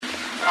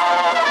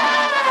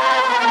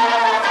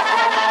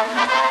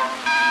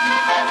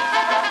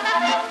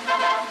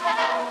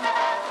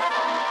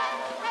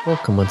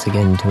Welcome once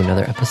again to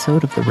another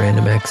episode of the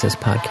Random Access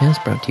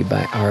Podcast, brought to you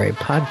by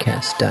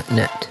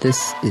rapodcast.net.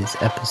 This is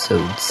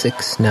episode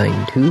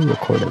 692,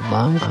 recorded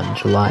live on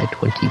July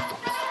 24th,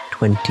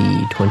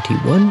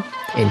 2021.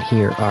 And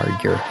here are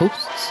your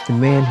hosts, the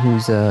man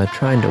who's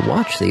trying to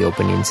watch the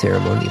opening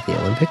ceremony of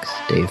the Olympics,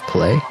 Dave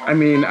Play. I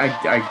mean, I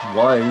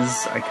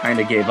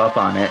kind of gave up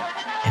on it.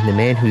 And the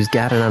man who's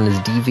got it on his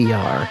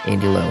DVR,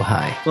 Andy Lowe.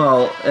 Hi.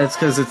 Well, it's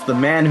because it's the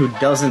man who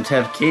doesn't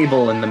have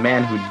cable and the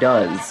man who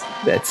does.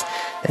 That's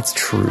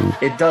true.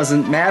 It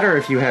doesn't matter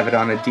if you have it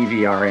on a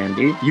DVR,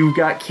 Andy. You've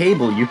got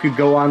cable. You could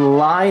go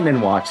online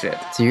and watch it.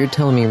 So you're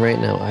telling me right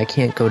now I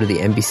can't go to the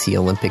NBC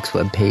Olympics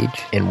webpage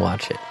and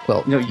watch it?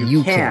 Well, no,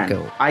 you can't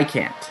go. I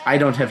can't. I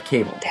don't have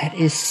cable. That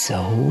is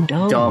so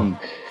dumb.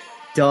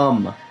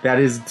 Dumb. That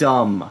is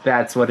dumb.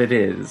 That's what it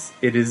is.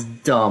 It is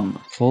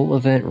dumb. Full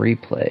event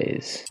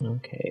replays.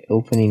 Okay,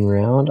 opening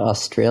round,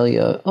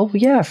 Australia. Oh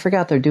yeah, I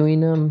forgot they're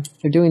doing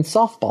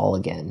softball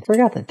again.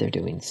 Forgot that they're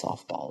doing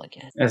softball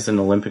again. As an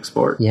Olympic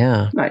sport?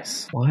 Yeah.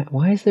 Nice.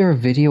 Why is there a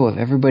video of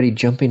everybody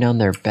jumping on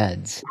their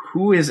beds?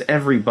 Who is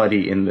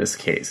everybody in this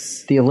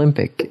case? The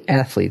Olympic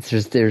athletes.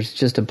 There's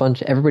just a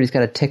bunch. Everybody's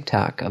got a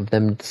TikTok of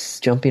them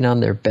jumping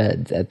on their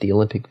beds at the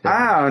Olympic.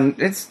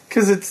 It's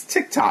because it's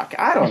TikTok.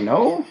 I don't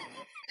know.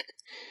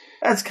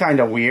 That's kind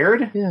of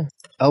weird. Yeah.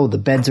 Oh, the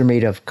beds are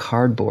made of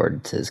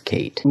cardboard, says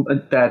Kate.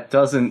 But that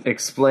doesn't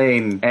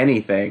explain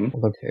anything.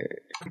 Look here.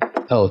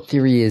 Oh,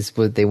 theory is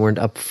they weren't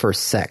up for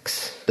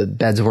sex. The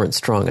beds weren't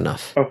strong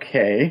enough.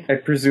 Okay. I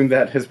presume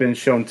that has been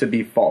shown to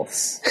be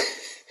false.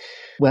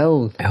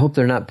 Well, I hope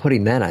they're not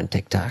putting that on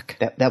TikTok.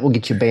 That will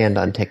get you banned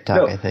on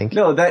TikTok, I think.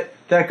 No, that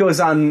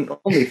goes on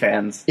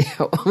OnlyFans.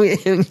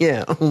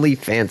 Yeah,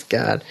 OnlyFans,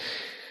 God.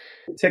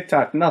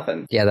 TikTok,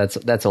 nothing. Yeah, that's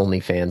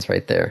OnlyFans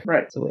right there.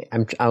 Right. So wait,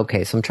 I'm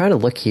trying to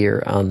look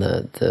here on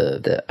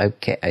the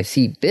okay, I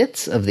see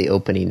bits of the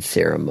opening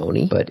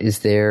ceremony, but is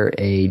there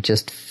a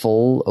just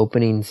full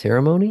opening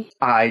ceremony?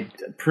 I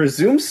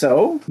presume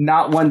so.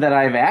 Not one that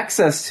I have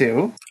access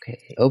to. Okay,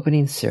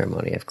 opening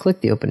ceremony. I've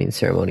clicked the opening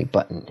ceremony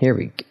button. Here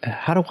we go.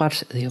 How to watch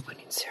the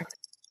opening ceremony.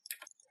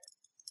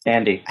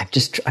 Andy.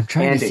 I'm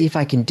trying to see if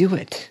I can do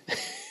it.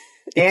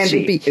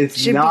 Andy, it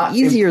should be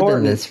easier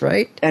than this,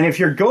 right? And if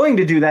you're going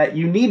to do that,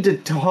 you need to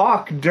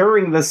talk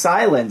during the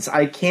silence.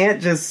 I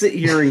can't just sit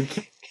here and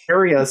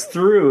carry us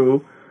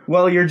through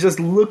while you're just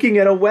looking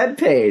at a web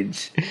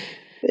page.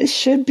 This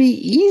should be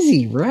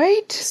easy,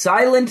 right?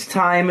 Silent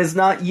time is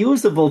not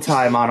usable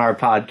time on our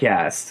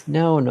podcast.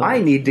 No. I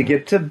need to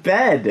get to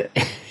bed.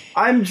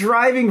 I'm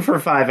driving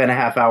for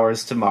 5.5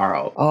 hours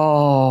tomorrow.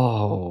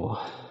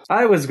 Oh.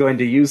 I was going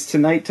to use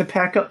tonight to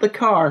pack up the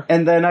car,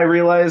 and then I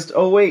realized,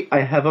 oh wait, I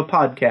have a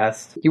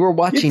podcast. You were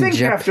watching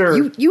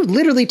Jeopardy. You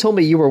literally told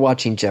me you were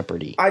watching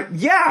Jeopardy.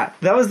 Yeah,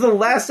 that was the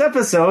last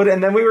episode,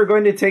 and then we were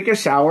going to take a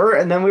shower,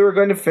 and then we were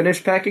going to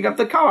finish packing up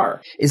the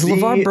car. Is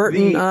LeVar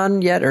Burton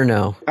on yet or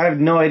no? I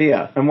have no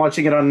idea. I'm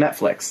watching it on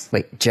Netflix.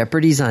 Wait,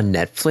 Jeopardy's on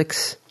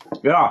Netflix?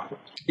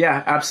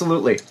 Yeah,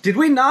 absolutely. Did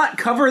we not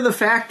cover the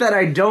fact that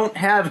I don't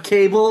have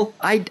cable?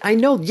 I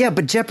know, yeah,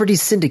 but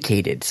Jeopardy's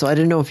syndicated, so I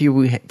didn't know if you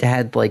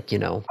had,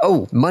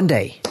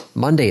 Monday.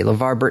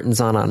 LeVar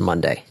Burton's on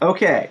Monday.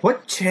 Okay.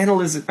 What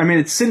channel is it? I mean,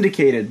 it's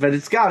syndicated, but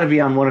it's got to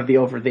be on one of the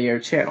over-the-air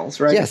channels,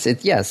 right? Yes,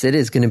 it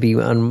is going to be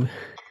on...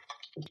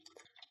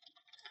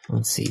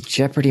 Let's see.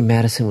 Jeopardy,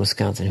 Madison,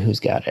 Wisconsin.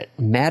 Who's got it?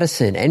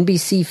 Madison,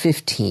 NBC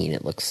 15,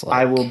 it looks like.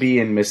 I will be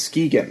in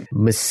Muskegon.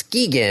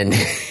 Muskegon.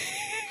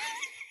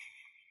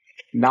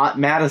 Not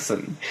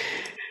Madison.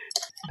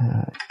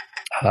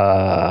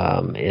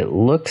 It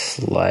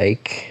looks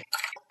like...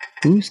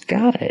 Who's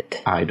got it?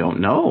 I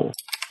don't know.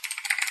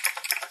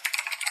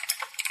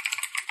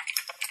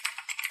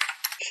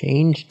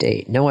 Change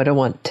date. No, I don't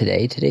want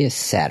today. Today is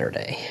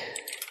Saturday.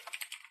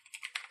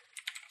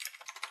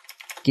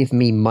 Give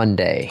me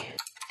Monday.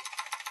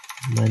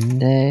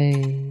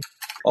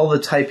 All the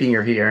typing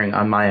you're hearing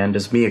on my end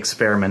is me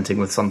experimenting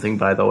with something,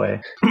 by the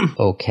way.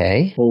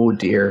 Okay. Oh,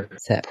 dear.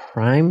 Is that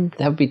prime?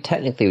 That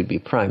would be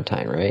prime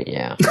time, right?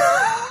 Yeah.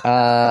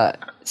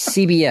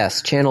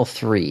 CBS, Channel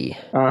 3.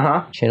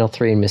 Uh-huh. Channel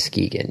 3 in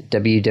Muskegon.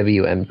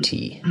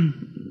 WWMT.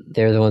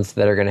 They're the ones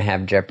that are going to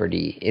have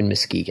Jeopardy in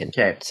Muskegon.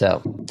 Okay.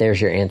 So, there's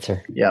your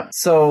answer. Yeah.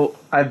 So,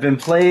 I've been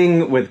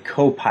playing with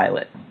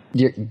Copilot.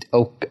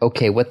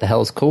 Okay, what the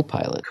hell is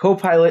Copilot?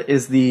 Copilot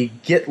is the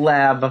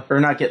GitHub,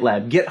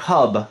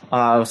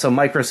 so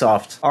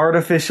Microsoft,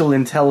 artificial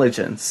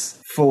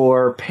intelligence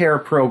for pair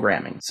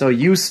programming. So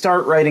you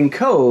start writing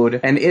code,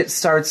 and it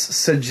starts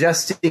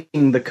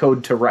suggesting the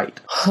code to write.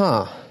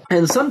 Huh.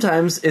 And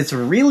sometimes it's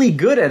really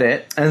good at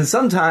it, and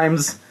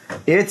sometimes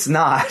it's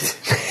not.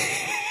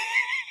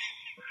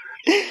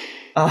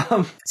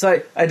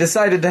 So I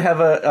decided to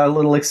have a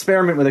little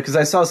experiment with it because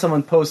I saw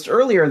someone post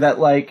earlier that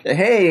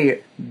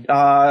hey,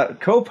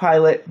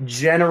 Copilot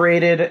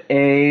generated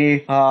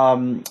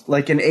an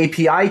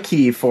API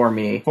key for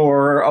me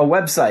for a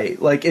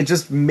website. It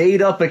just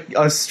made up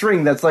a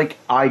string that's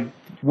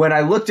when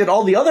I looked at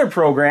all the other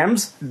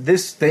programs,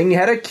 this thing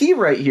had a key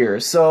right here.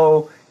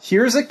 So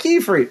here's a key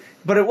for you.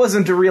 But it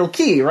wasn't a real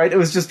key, right? It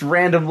was just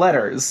random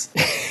letters.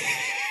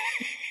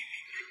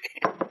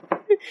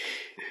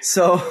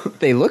 So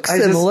they look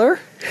similar.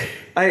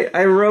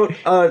 I wrote,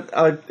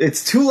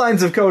 it's 2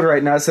 lines of code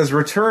right now. It says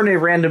return a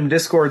random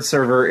Discord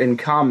server in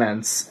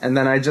comments. And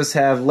then I just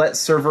have let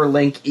server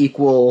link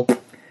equal.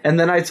 And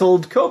then I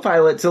told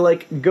Copilot to,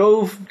 like,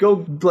 go,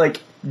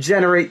 like,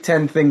 generate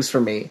 10 things for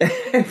me.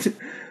 And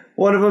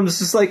one of them is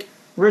just like,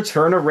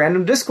 return a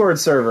random Discord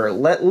server.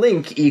 Let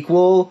link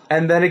equal.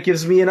 And then it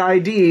gives me an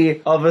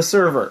ID of a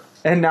server.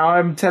 And now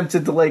I'm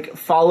tempted to, like,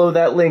 follow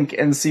that link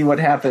and see what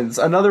happens.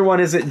 Another one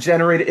is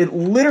it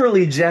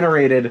literally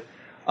generated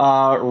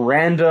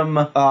random,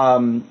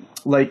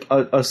 like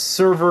a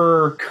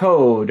server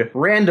code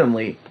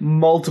randomly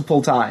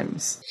multiple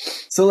times.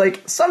 So,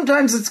 like,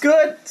 sometimes it's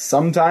good,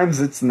 sometimes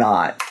it's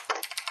not.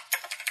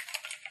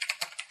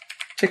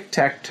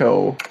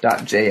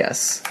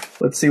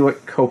 Tic-tac-toe.js. Let's see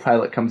what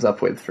Copilot comes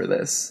up with for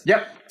this.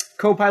 Yep.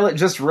 Copilot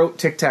just wrote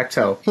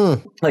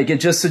tic-tac-toe. Like, it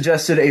just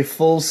suggested a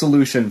full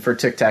solution for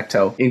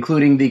tic-tac-toe,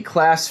 including the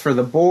class for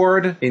the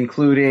board,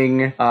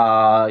 including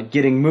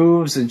getting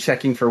moves and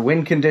checking for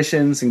win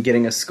conditions and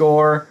getting a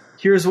score.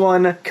 Here's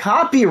one,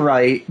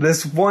 copyright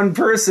this one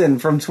person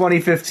from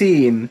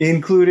 2015,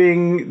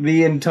 including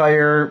the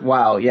entire,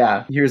 wow,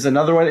 yeah. Here's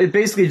another one. It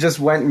basically just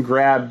went and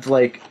grabbed,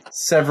 like,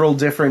 several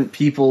different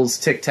people's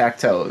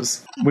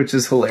tic-tac-toes, which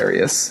is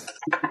hilarious.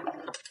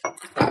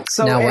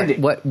 So, now, Andy,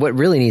 what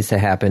really needs to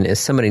happen is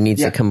somebody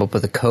needs to come up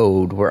with a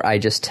code where I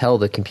just tell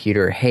the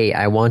computer, hey,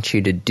 I want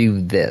you to do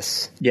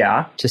this.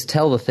 Yeah. Just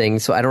tell the thing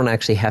so I don't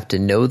actually have to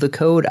know the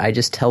code. I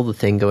just tell the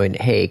thing going,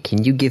 hey,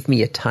 can you give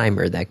me a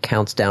timer that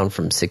counts down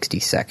from 60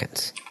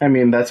 seconds? I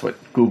mean, that's what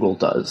Google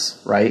does,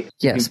 right?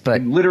 Yes,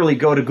 but... You literally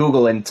go to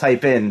Google and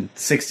type in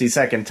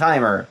 60-second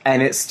timer,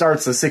 and it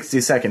starts a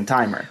 60-second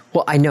timer.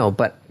 Well, I know,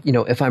 but... You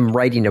know, if I'm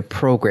writing a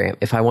program,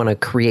 if I want to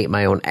create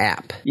my own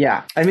app.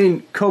 Yeah. I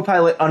mean,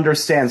 Copilot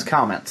understands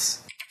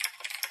comments.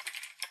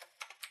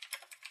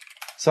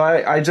 So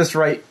I just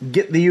write,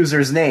 get the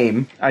user's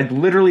name. I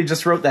literally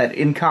just wrote that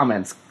in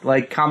comments.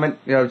 Like, comment,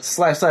 / get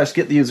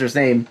the user's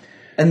name.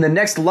 And the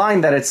next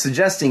line that it's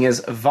suggesting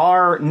is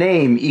var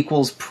name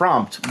equals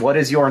prompt. What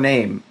is your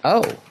name?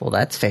 Oh, well,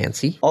 that's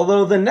fancy.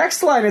 Although the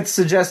next line it's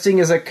suggesting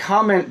is a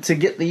comment to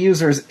get the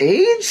user's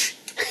age?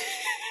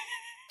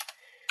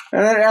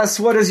 And then it asks,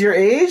 what is your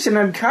age? And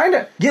I'm kind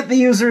of, get the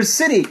user's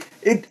city.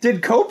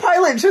 Did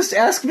Copilot just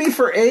ask me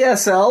for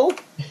ASL?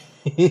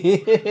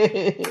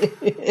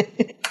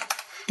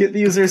 Get the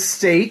user's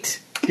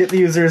state. Get the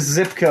user's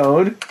zip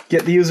code.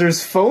 Get the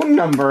user's phone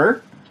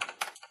number.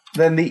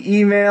 Then the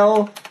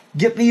email.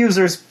 Get the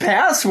user's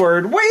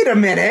password. Wait a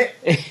minute.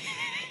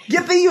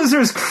 Get the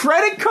user's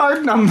credit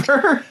card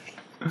number.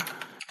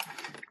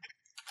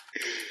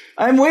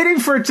 I'm waiting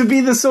for it to be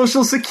the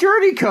social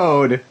security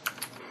code.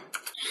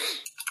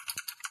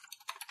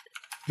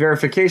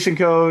 Verification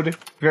code.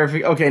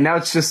 Okay, now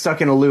it's just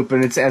stuck in a loop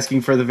and it's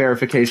asking for the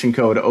verification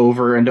code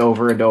over and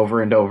over and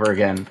over and over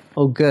again.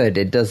 Oh, good.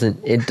 It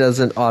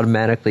doesn't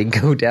automatically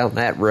go down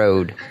that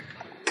road.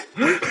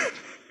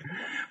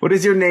 What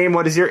is your name?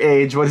 What is your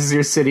age? What is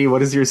your city?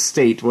 What is your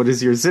state? What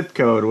is your zip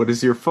code? What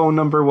is your phone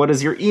number? What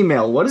is your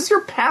email? What is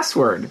your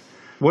password?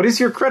 What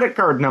is your credit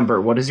card number?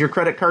 What is your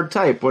credit card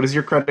type? What is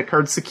your credit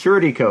card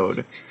security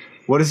code?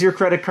 What is your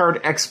credit card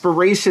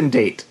expiration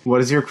date? What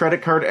is your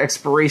credit card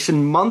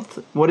expiration month?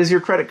 What is your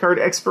credit card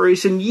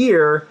expiration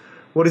year?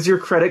 What is your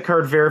credit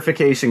card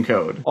verification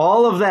code?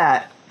 All of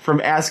that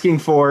from asking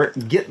for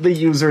get the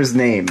user's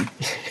name.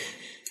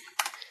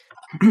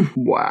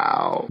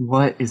 Wow.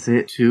 What is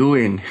it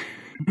doing?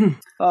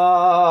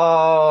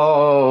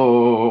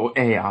 Oh,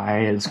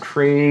 AI is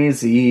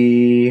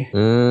crazy.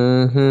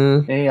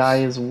 Mm-hmm. AI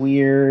is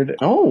weird.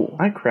 Oh,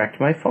 I cracked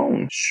my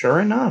phone. Sure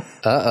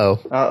enough.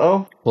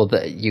 Uh-oh. Well,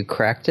 you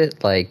cracked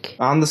it, like...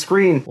 On the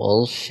screen.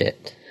 Well,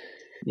 shit.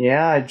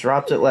 Yeah, I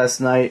dropped it last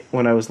night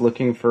when I was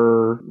looking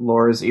for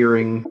Laura's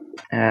earring,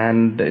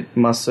 and it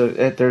must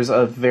have... there's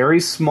a very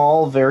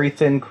small, very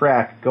thin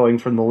crack going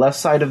from the left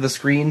side of the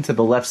screen to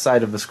the left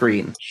side of the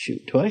screen.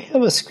 Shoot, do I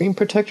have a screen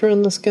protector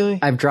on this guy?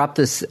 I've dropped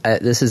this...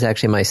 this is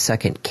actually my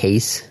second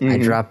case.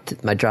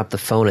 Mm-hmm. I dropped the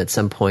phone at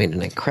some point,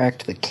 and I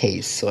cracked the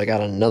case, so I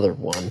got another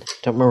one.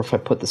 Don't remember if I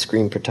put the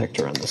screen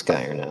protector on this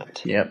guy or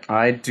not. Yep,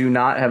 I do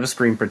not have a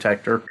screen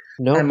protector.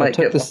 No, I might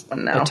get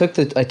one now.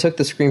 I took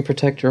the screen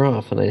protector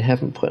off, and I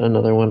haven't put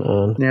another one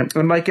on. Yeah,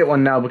 I might get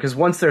one now because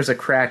once there's a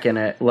crack in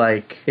it,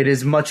 like it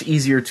is much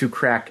easier to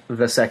crack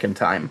the second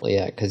time. Well,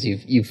 yeah, because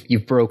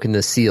you've broken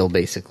the seal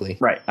basically.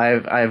 Right,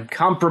 I've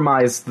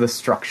compromised the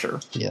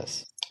structure.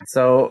 Yes.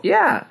 So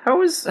yeah, how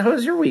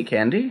was your week,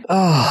 Andy?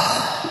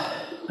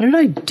 Oh, what did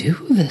I do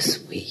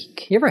this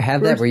week? You ever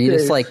have that where you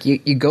just like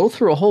you go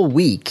through a whole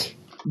week?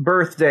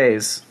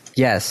 Birthdays.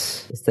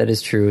 Yes, that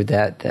is true.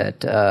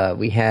 That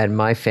we had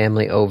my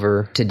family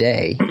over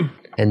today,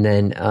 and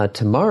then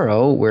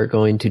tomorrow we're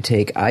going to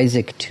take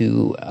Isaac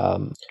to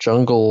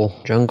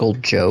Jungle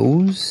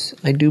Joe's,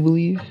 I do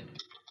believe.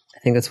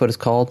 think that's what it's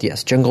called.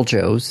 Yes, Jungle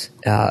Joe's.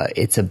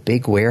 It's a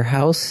big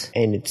warehouse,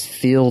 and it's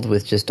filled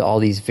with just all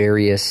these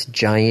various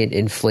giant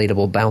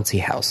inflatable bouncy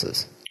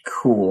houses.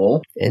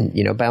 Cool. And,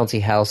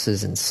 bouncy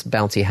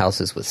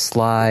houses with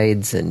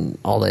slides and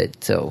all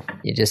that. So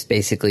you just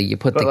basically, you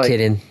put the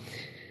kid in.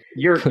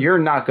 You're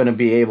not going to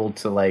be able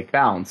to like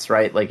bounce,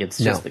 right? Like it's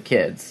just the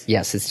kids.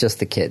 Yes, it's just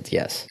the kids.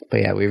 Yes,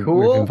 but yeah, we've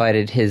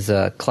invited his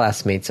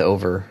classmates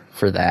over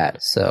for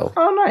that. So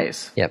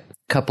nice. Yep,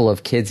 couple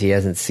of kids he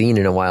hasn't seen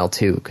in a while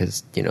too,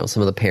 because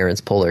some of the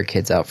parents pull their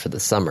kids out for the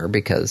summer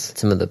because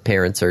some of the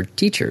parents are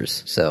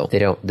teachers, so they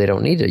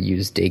don't need to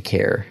use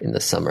daycare in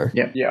the summer.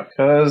 Yeah,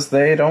 because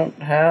they don't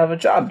have a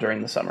job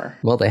during the summer.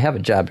 Well, they have a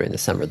job during the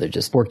summer. They're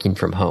just working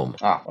from home.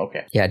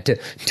 Okay. Yeah,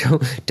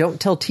 don't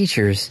tell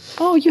teachers,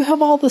 oh, you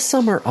have all the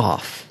summer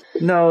off.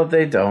 No,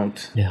 they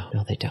don't.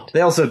 No, they don't. They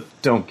also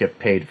don't get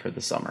paid for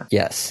the summer.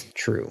 Yes,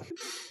 true.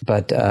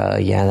 But,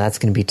 that's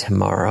going to be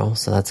tomorrow,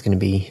 so that's going to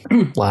be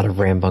a lot of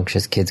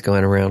rambunctious kids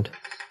going around.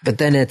 But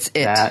then it's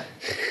it.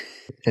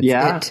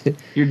 That's it.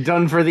 You're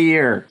done for the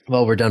year.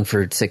 Well, we're done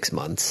for 6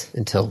 months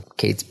until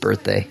Kate's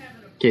birthday.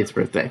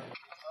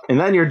 And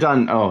then you're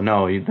done. Oh,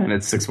 no, then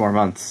it's 6 more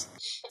months.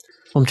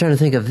 Well, I'm trying to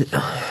think of...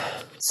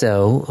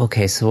 So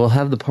we'll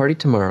have the party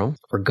tomorrow.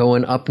 We're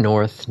going up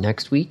north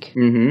next week.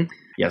 Mm-hmm.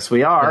 Yes,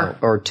 we are.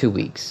 Or 2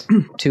 weeks.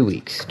 2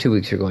 weeks. 2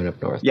 weeks we're going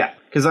up north. Yeah,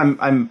 because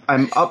I'm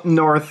up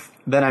north,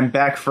 then I'm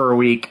back for a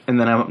week, and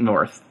then I'm up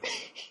north.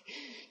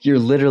 You're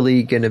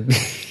literally going to be...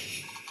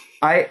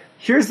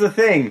 Here's the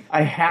thing.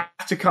 I have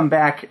to come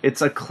back.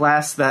 It's a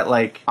class that,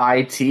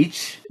 I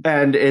teach,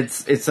 and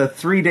it's a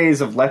 3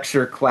 days of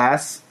lecture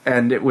class,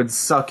 and it would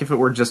suck if it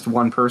were just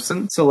one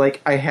person. So,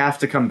 I have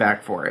to come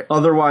back for it.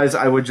 Otherwise,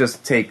 I would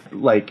just take,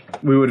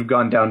 we would have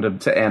gone down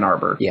to Ann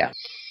Arbor. Yeah.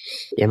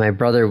 Yeah, my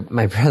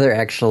brother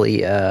actually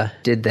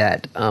did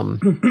that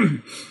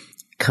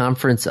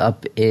conference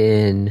up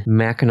in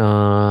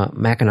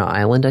Mackinac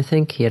Island, I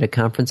think. He had a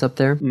conference up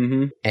there.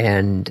 Mm-hmm.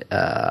 And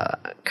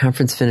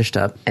conference finished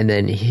up, and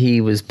then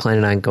he was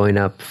planning on going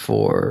up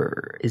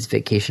for his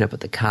vacation up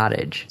at the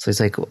cottage. So he's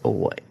like,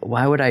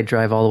 why would I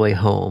drive all the way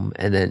home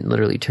and then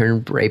literally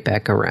turn right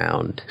back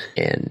around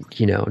and,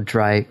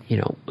 drive,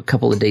 a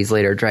couple of days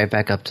later, drive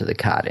back up to the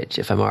cottage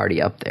if I'm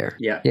already up there?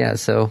 Yeah. Yeah,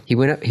 so he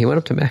went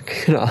up to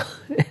Mackinac,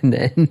 and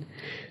then...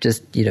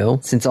 just,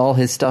 since all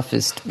his stuff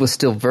was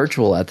still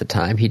virtual at the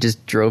time, he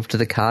just drove to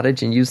the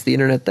cottage and used the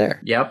internet there.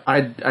 Yep.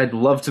 I'd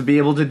love to be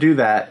able to do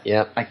that.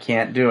 Yep. I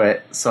can't do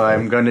it. So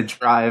I'm going to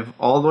drive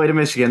all the way to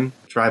Michigan,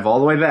 drive all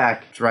the way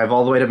back, drive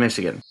all the way to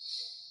Michigan.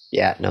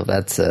 Yeah, no,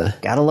 that's,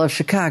 gotta love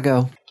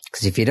Chicago.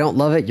 Because if you don't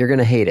love it, you're going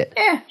to hate it.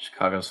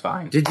 Chicago's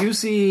fine. Did you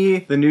see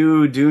the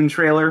new Dune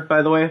trailer,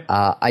 by the way?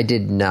 I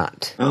did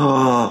not.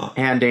 Oh,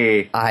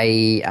 Andy.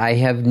 I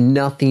have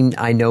nothing.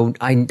 I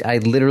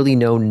literally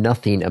know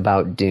nothing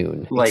about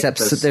Dune. Except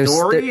the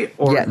story?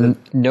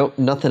 No,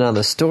 nothing on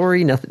the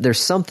story. Nothing.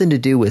 There's something to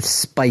do with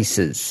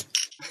spices.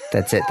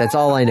 That's it. That's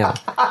all I know.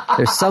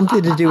 There's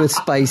something to do with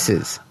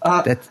spices.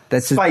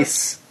 That's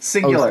spice.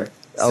 Singular.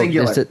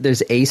 Singular.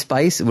 There's a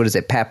spice. What is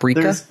it?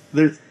 Paprika?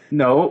 There's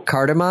no.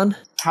 Cardamom?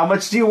 How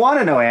much do you want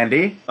to know,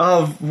 Andy,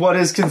 of what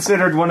is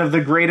considered one of the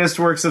greatest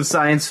works of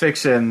science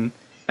fiction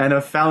and a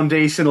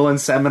foundational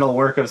and seminal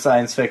work of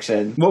science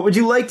fiction? What would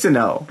you like to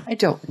know? I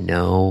don't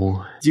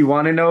know. Do you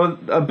want to know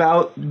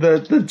about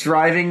the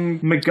driving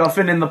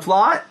MacGuffin in the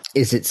plot?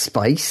 Is it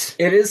spice?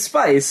 It is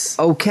spice.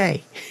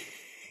 Okay.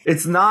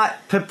 It's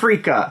not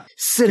paprika.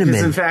 Cinnamon.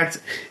 It's in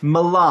fact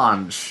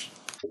melange.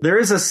 There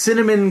is a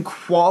cinnamon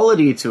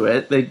quality to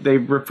it. They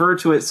refer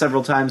to it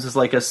several times as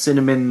a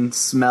cinnamon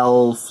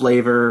smell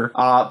flavor,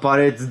 but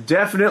it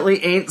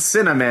definitely ain't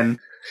cinnamon.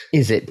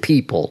 Is it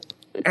people?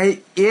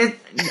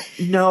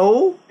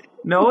 No,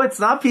 it's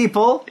not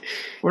people.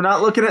 We're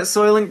not looking at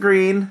Soylent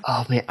Green.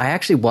 Oh man, I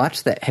actually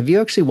watched that. Have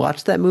you actually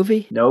watched that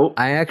movie? Nope.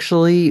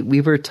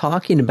 We were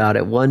talking about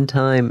it one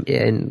time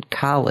in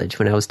college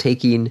when I was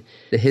taking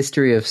the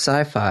history of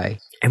sci-fi.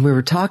 And we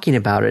were talking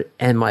about it,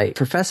 and my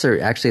professor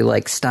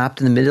actually stopped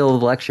in the middle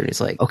of the lecture, and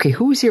he's like, okay,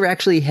 who's here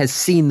actually has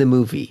seen the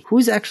movie?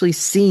 Who's actually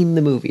seen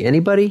the movie?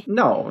 Anybody?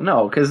 No,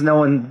 because no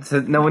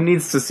one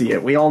needs to see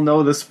it. We all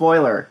know the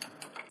spoiler.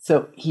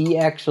 So he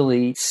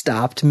actually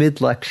stopped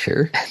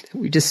mid-lecture.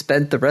 We just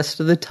spent the rest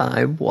of the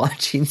time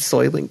watching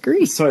Soylent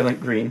Green.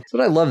 Soylent Green. That's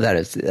what I love that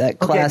is. That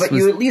class but do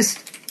you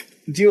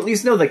at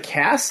least know the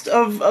cast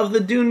of the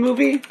Dune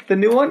movie? The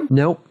new one?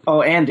 Nope.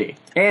 Oh, Andy.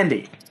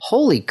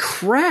 Holy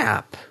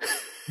crap.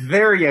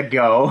 There you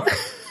go.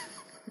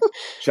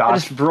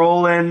 Josh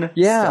Brolin,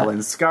 Stellan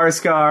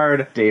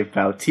Skarsgård, Dave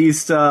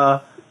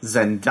Bautista,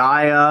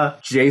 Zendaya,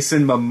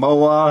 Jason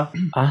Momoa.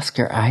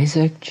 Oscar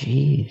Isaac?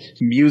 Jeez.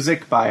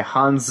 Music by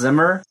Hans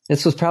Zimmer.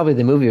 This was probably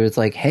the movie where it's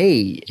like,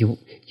 hey, you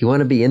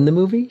want to be in the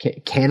movie?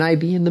 Can I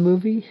be in the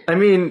movie? I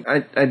mean,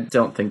 I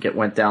don't think it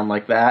went down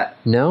like that.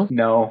 No?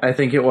 No. I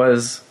think it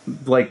was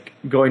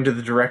going to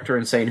the director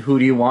and saying, who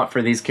do you want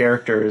for these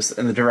characters?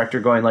 And the director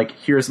going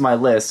here's my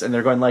list. And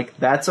they're going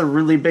that's a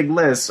really big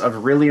list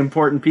of really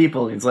important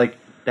people. And he's like,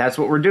 That's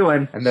what we're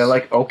doing. And they're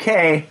like,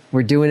 okay.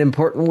 We're doing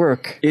important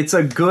work. It's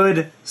a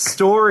good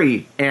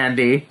story,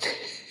 Andy.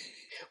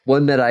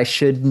 One that I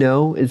should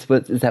know is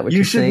that what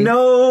you're saying? You should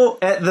know,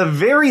 at the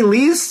very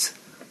least,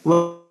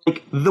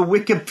 like the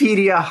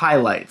Wikipedia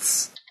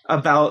highlights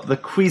about the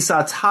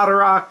Kwisatz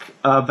Haderach,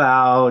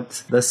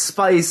 about the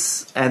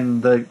spice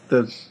and the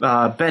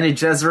Bene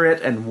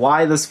Gesserit and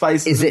why the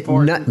spice is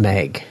important. Is it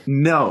nutmeg?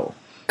 No.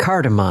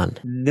 Cardamom?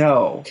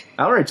 No.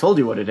 I already told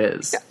you what it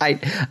is.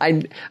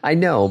 I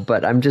know,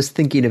 but I'm just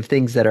thinking of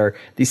things that are.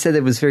 They said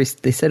it was very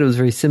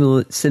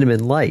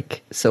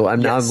cinnamon-like. So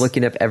now I'm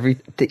looking up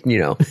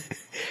everything.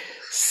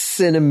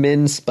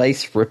 Cinnamon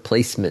spice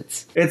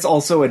replacements. It's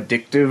also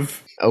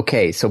addictive.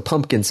 Okay, so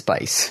pumpkin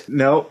spice.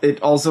 No,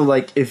 it also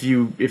if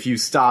you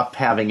stop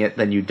having it,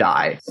 then you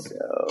die.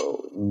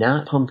 So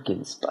not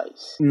pumpkin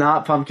spice.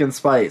 Not pumpkin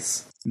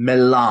spice.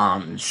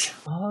 Melange.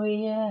 Oh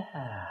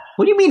yeah.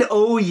 What do you mean?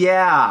 Oh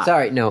yeah.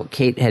 Sorry, no.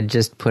 Kate had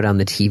just put on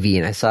the TV,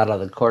 and I saw it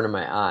out of the corner of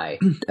my eye.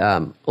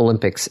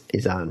 Olympics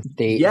is on.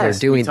 They're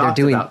doing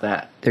about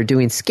that. They're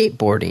doing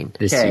skateboarding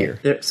this year.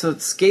 So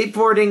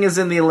skateboarding is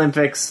in the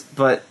Olympics,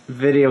 but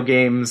video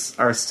games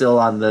are still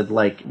on the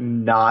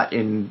not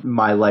in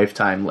my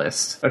lifetime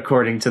list,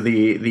 according to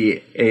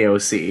the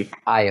AOC.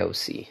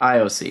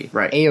 IOC,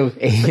 right?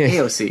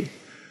 AOC.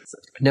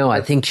 No,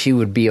 I think she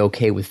would be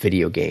okay with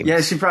video games.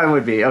 Yeah, she probably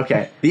would be.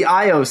 Okay. The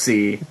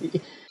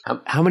IOC.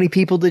 How many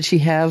people did she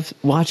have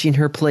watching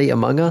her play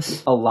Among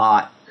Us? A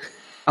lot.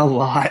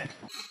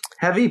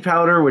 Heavy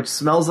powder which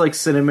smells like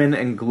cinnamon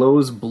and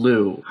glows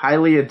blue.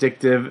 Highly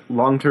addictive.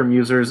 Long-term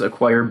users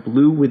acquire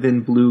blue within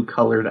blue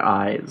colored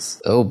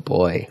eyes. Oh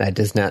boy, that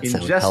does not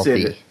sound healthy.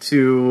 Ingested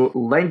to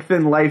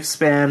lengthen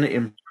lifespan,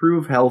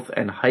 improve health,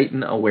 and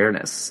heighten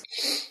awareness.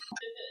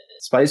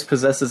 Spice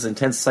possesses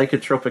intense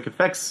psychotropic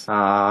effects,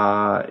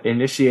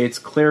 initiates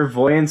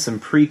clairvoyance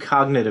and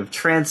precognitive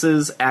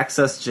trances,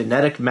 access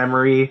genetic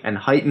memory, and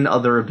heighten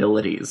other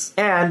abilities.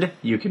 And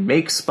you can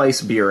make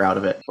spice beer out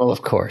of it. Well,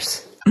 of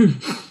course.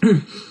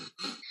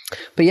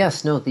 But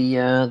yes, no,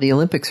 the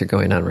Olympics are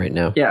going on right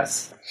now.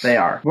 Yes, they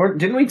are.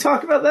 Didn't we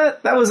talk about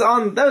that? That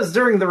was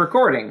during the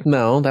recording.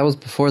 No, that was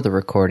before the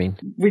recording.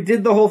 We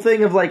did the whole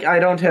thing of I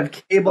don't have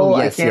cable,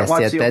 I can't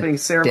watch the opening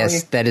ceremony.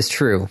 Yes, that is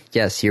true.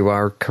 Yes, you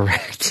are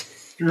correct.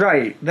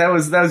 Right, that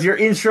was your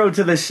intro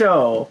to the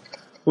show,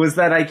 was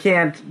that I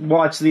can't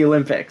watch the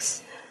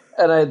Olympics.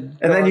 And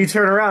then you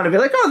turn around and be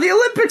like, oh, the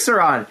Olympics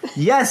are on!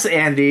 Yes,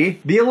 Andy,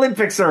 the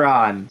Olympics are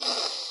on!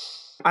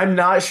 I'm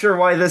not sure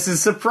why this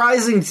is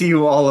surprising to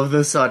you all of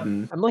a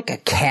sudden. I'm like a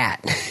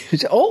cat.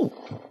 Oh!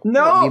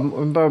 No!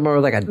 More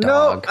like a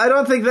dog. No, I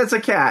don't think that's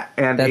a cat,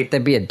 Andy.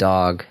 That'd be a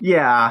dog.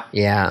 Yeah.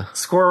 Yeah.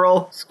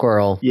 Squirrel?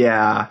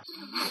 Yeah.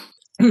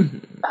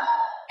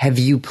 Have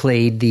you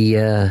played the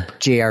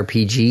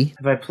JRPG?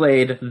 Have I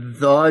played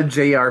the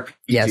JRPG?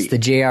 Yes, the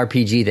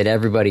JRPG that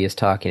everybody is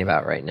talking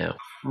about right now.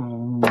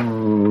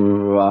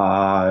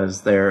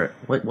 Is there...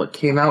 What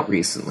came out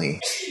recently?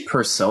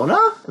 Persona?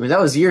 I mean, that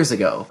was years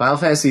ago. Final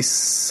Fantasy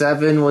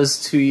VII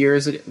was 2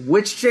 years ago.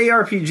 Which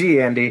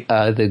JRPG, Andy?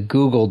 The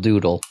Google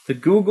Doodle. The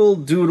Google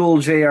Doodle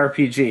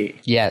JRPG.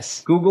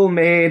 Yes. Google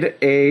made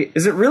a...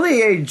 Is it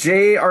really a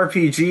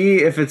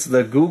JRPG if it's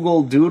the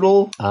Google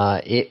Doodle?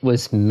 It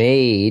was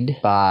made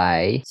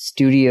by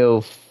Studio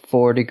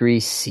 4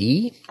 Degrees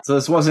C. So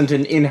this wasn't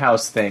an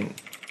in-house thing.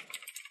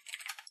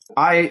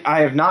 I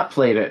have not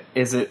played it.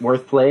 Is it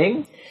worth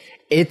playing?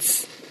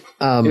 It's...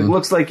 it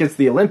looks like it's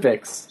the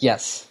Olympics.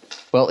 Yes.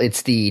 Well,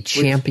 it's the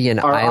Champion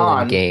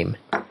Island game.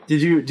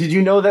 Did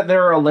you know that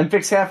there are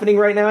Olympics happening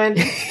right now,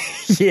 Andy?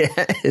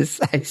 Yes,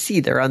 I see.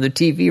 They're on the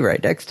TV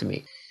right next to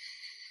me.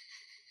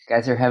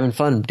 Guys are having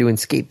fun doing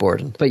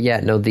skateboarding. But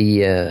yeah, no,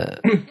 the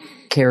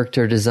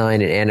character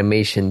design and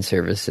animation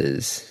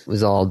services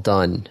was all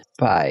done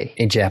by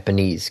a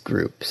Japanese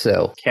group.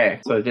 So okay,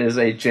 so it is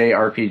a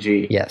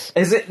JRPG. Yes.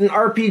 Is it an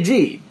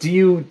RPG? Do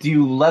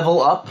you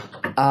level up?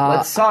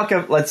 Let's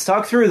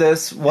talk through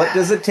this. What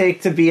does it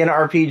take to be an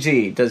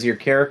RPG? Does your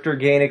character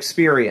gain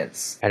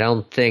experience? I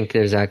don't think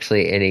there's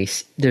actually any.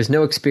 There's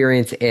no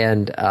experience,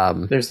 and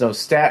there's no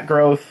stat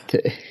growth.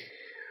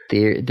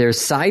 There's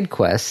side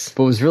quests.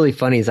 What was really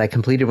funny is I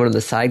completed one of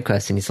the side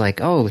quests, and he's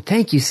like, "Oh,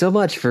 thank you so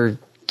much for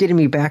getting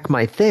me back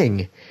my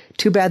thing.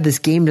 Too bad this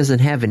game doesn't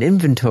have an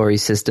inventory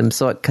system,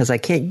 because I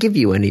can't give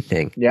you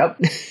anything." Yep.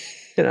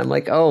 And I'm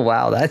like, "Oh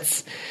wow,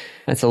 that's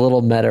a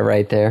little meta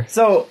right there."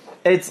 So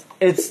it's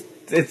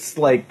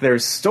like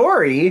there's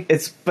story.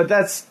 But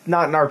that's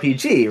not an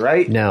RPG,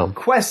 right? No.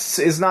 Quests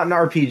is not an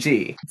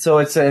RPG. So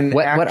it's an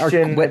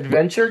action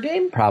adventure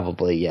game.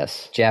 Probably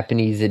yes.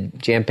 Japanese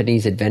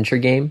adventure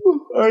game.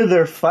 Are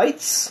there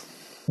fights?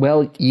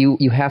 Well,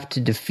 you have to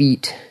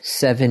defeat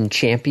 7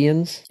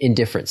 champions in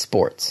different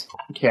sports.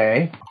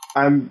 Okay.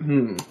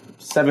 I'm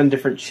 7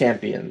 different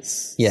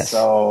champions. Yes.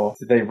 So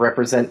do they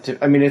represent?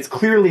 I mean, it's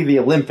clearly the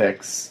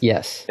Olympics.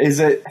 Yes. Is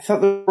it? I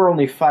thought there were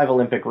only 5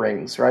 Olympic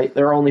rings, right?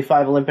 There are only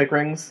 5 Olympic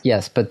rings.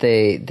 Yes, but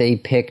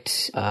they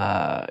picked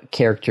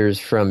characters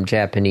from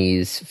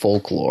Japanese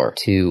folklore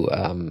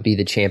to be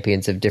the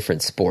champions of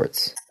different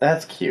sports.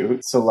 That's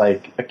cute. So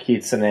like a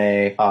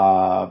kitsune,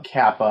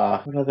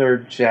 kappa. What other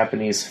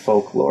Japanese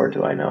folklore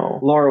do I know?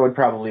 Laura would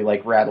probably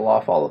like rattle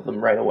off all of them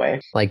right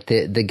away. Like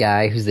the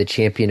guy who's the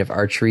champion of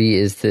archery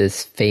is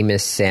this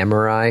famous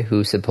samurai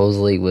who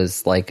supposedly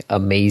was like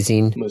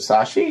amazing.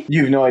 Musashi?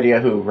 You have no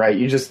idea who, right?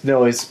 You just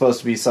know he's supposed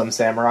to be some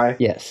samurai?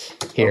 Yes.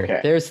 Here.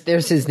 Okay.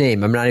 There's his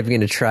name. I'm not even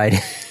going to try to...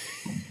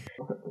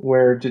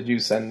 Where did you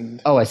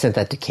send? Oh, I sent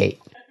that to Kate.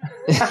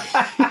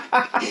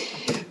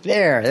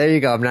 There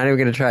you go. I'm not even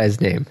going to try his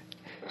name.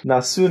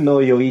 Nasu no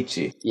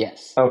Yoichi.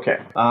 Yes. Okay.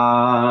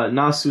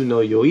 Nasu no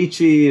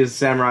Yoichi is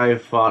samurai who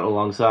fought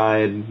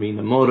alongside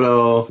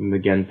Minamoto in the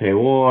Genpei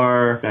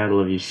War, Battle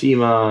of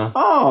Yashima.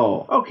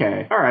 Oh,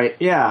 okay. All right.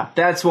 Yeah.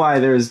 That's why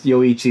there's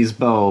Yoichi's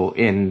bow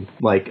in,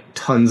 like,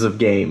 tons of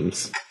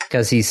games.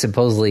 Because he's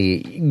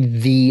supposedly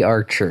the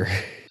archer.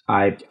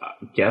 I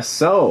guess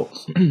so.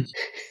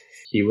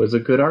 He was a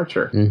good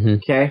archer. Mm-hmm.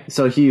 Okay,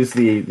 so he's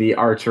the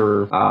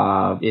archer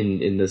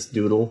in this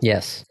doodle.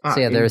 Yes.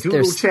 So yeah,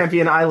 there's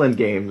Champion Island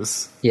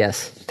games.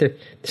 Yes, there's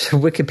a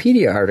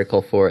Wikipedia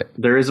article for it.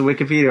 There is a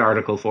Wikipedia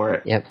article for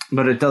it. Yep.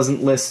 But it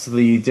doesn't list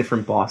the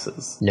different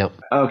bosses. No.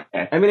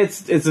 Okay. I mean,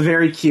 it's a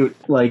very cute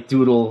like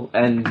doodle,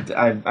 and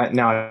I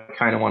now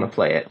kind of want to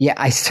play it. Yeah,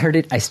 I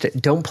started.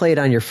 Don't play it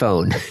on your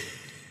phone.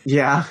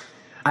 Yeah.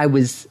 I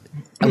was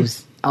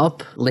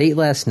up late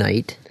last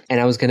night. And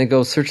I was going to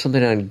go search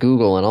something on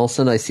Google, and all of a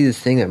sudden I see this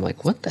thing, and I'm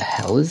like, what the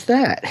hell is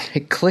that?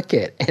 I click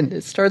it, and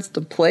it starts to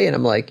play, and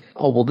I'm like,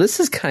 oh, well, this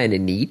is kind of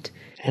neat.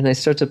 And I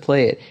start to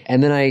play it.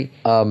 And then I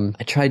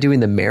try doing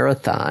the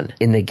marathon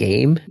in the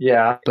game.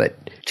 Yeah.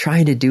 But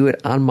trying to do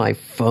it on my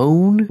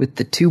phone with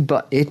the 2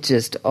 buttons, it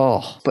just,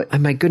 But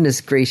my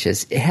goodness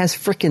gracious, it has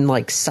freaking,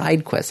 like,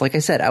 side quests. Like I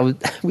said, I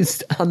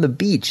was on the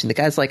beach, and the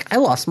guy's like, I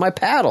lost my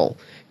paddle.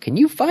 Can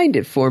you find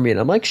it for me? And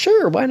I'm like,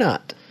 sure, why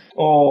not?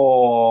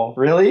 Oh,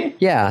 really?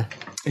 Yeah.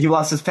 He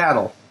lost his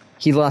paddle.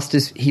 He lost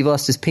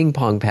his ping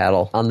pong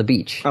paddle on the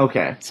beach.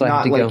 Okay. So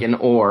not like an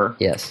oar.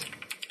 Yes.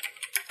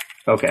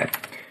 Okay.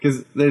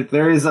 Because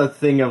there is a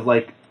thing of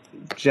like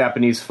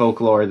Japanese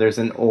folklore. There's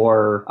an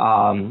oar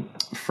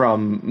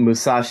from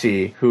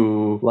Musashi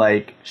who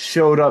like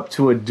showed up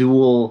to a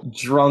duel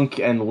drunk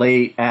and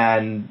late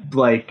and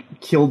like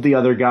killed the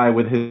other guy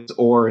with his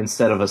oar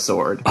instead of a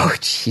sword. Oh,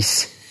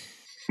 jeez.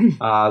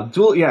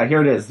 Duel, yeah,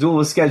 here it is. Duel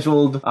was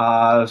scheduled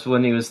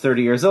when he was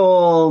 30 years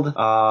old. The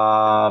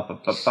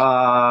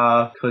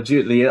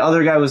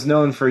other guy was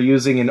known for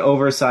using an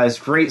oversized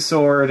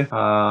greatsword.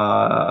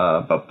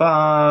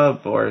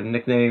 Or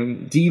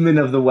nickname Demon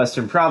of the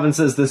Western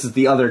Provinces. This is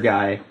the other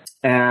guy.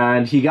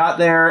 And he got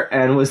there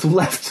and was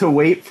left to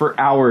wait for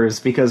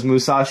hours because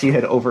Musashi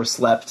had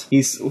overslept.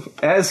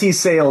 As he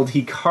sailed,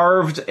 he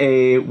carved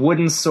a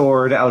wooden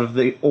sword out of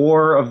the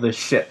oar of the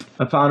ship.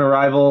 Upon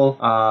arrival,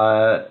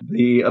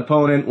 the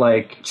opponent,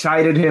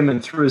 chided him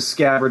and threw his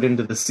scabbard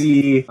into the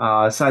sea,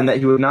 a sign that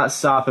he would not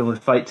stop and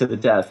would fight to the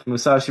death.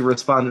 Musashi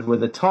responded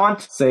with a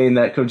taunt, saying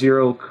that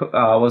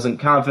Kojiro wasn't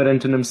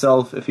confident in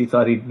himself if he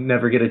thought he'd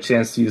never get a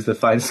chance to use the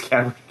fine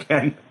scabbard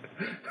again.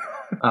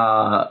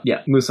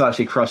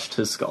 Musashi crushed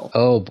his skull.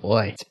 Oh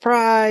boy.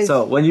 Surprise!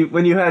 So when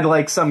you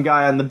had some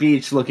guy on the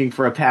beach looking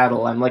for a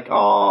paddle, I'm like,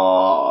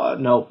 oh,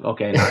 nope,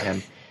 okay, not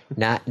him.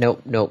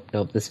 Nope.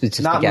 This was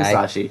just not the guy.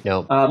 Musashi.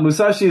 Nope.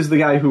 Musashi is the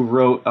guy who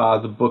wrote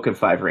the Book of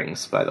Five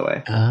Rings, by the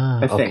way.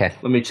 I think. Okay.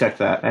 Let me check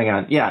that. Hang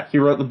on. Yeah, he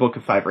wrote the Book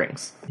of Five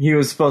Rings. He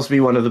was supposed to be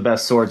one of the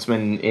best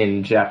swordsmen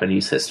in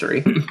Japanese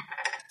history.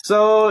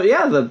 So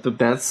yeah,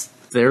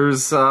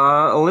 there's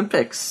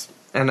Olympics.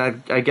 And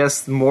I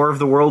guess more of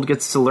the world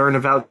gets to learn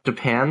about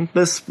Japan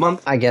this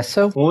month. I guess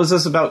so. What was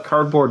this about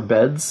cardboard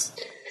beds?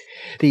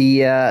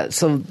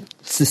 Some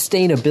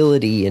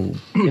sustainability and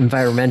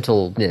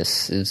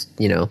environmentalness is,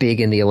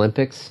 big in the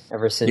Olympics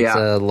ever since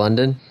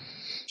London.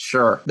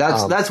 Sure.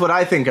 That's what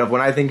I think of when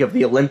I think of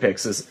the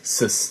Olympics is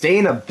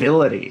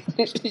sustainability.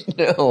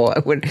 No,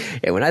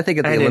 when I think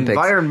of the Olympics.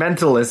 And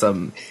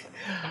environmentalism.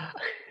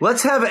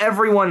 Let's have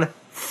everyone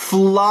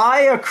fly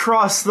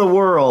across the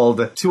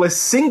world to a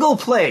single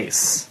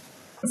place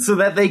so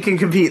that they can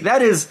compete.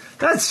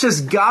 That's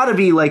just gotta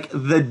be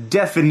the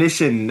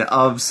definition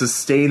of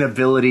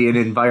sustainability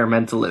and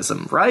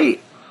environmentalism,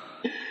 right?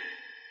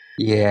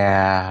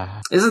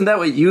 Yeah. Isn't that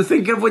what you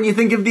think of when you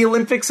think of the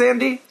Olympics,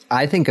 Andy?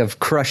 I think of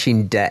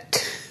crushing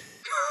debt.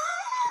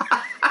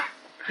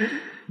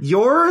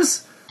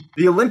 Yours?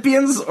 The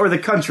Olympians or the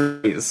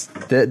countries?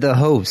 The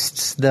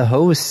hosts. The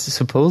hosts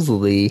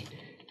supposedly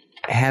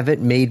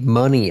haven't made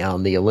money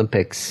on the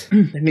Olympics.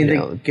 I mean, they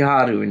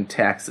got to in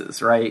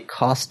taxes, right?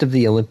 Cost of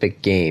the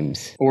Olympic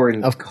Games. Or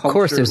in Of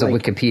course there's a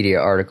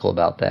Wikipedia article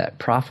about that.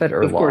 Profit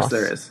or loss? Of course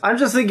there is. I'm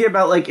just thinking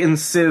about, in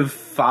Civ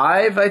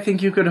 5, I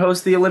think you could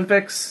host the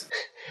Olympics.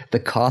 The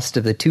cost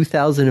of the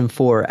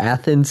 2004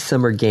 Athens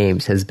Summer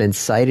Games has been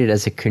cited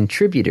as a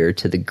contributor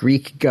to the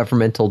Greek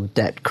governmental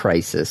debt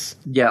crisis.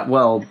 Yeah,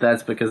 well,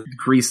 that's because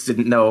Greece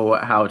didn't know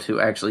how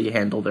to actually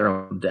handle their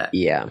own debt.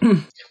 Yeah.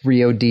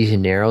 Rio de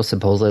Janeiro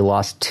supposedly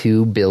lost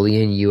 $2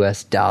 billion.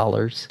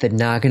 The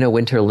Nagano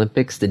Winter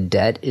Olympics, the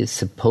debt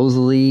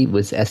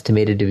was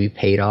estimated to be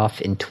paid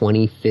off in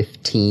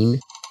 2015.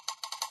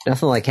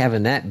 Nothing like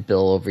having that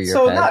bill over your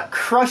head. So not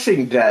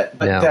crushing debt,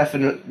 but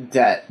definite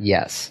debt.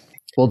 Yes.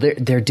 Well,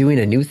 they're doing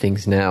a new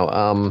things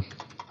now.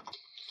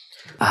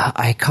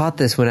 I caught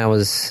this when I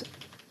was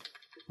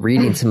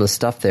reading some of the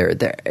stuff there.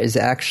 There is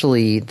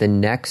actually the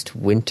next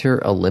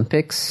Winter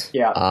Olympics.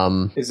 Yeah,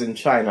 is in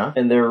China,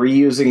 and they're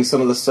reusing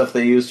some of the stuff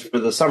they used for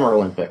the Summer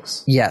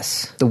Olympics.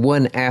 Yes. The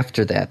one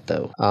after that,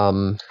 though.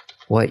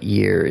 What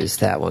year is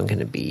that one going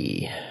to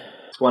be?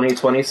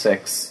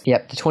 2026.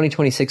 Yep, the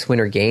 2026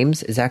 Winter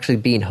Games is actually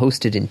being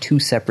hosted in 2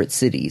 separate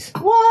cities.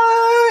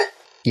 What?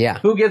 Yeah.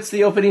 Who gets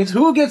the openings?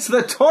 Who gets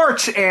the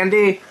torch,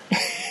 Andy?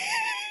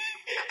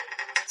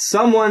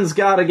 Someone's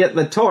got to get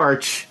the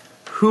torch.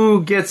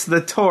 Who gets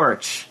the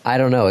torch? I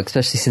don't know,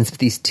 especially since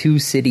these 2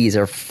 cities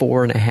are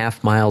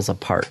 4.5 miles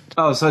apart.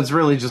 Oh, so it's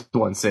really just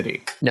one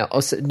city. No,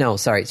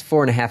 sorry, it's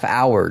 4.5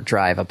 hour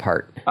drive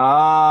apart.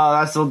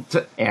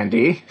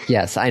 Andy.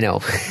 Yes, I know.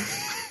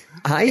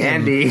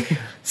 Andy.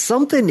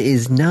 Something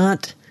is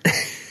not...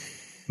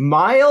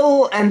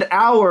 Mile and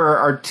hour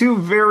are 2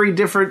 very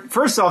different...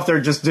 First off,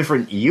 they're just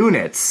different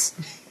units.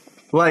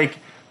 Like,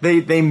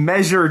 they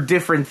measure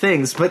different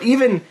things. But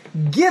even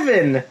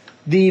given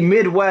the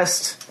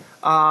Midwest,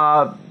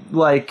 style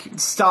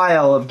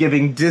of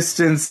giving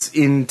distance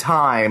in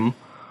time,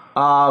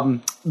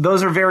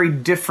 those are very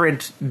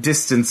different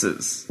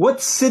distances.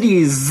 What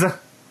cities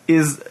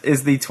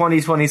is the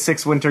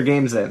 2026 Winter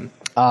Games in?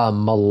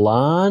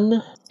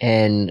 Milan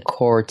and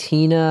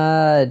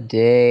Cortina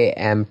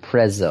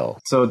d'Ampezzo.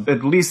 So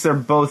at least they're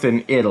both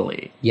in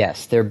Italy.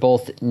 Yes, they're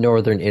both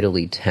northern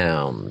Italy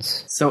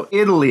towns. So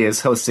Italy is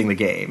hosting the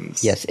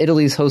games. Yes,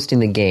 Italy's hosting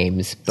the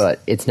games,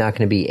 but it's not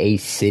going to be a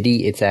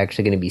city. It's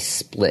actually going to be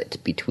split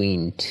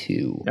between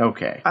 2.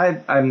 Okay.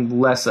 I'm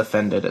less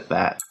offended at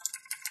that.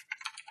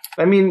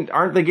 I mean,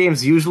 aren't the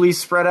games usually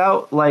spread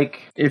out? Like,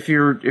 if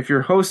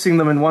you're hosting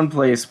them in one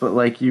place, but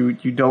like you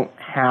don't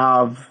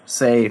have,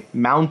 say,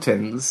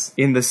 mountains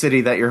in the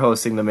city that you're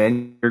hosting them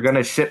in, you're going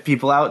to ship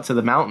people out to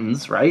the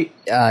mountains, right?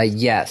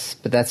 Yes,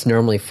 but that's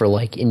normally for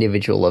like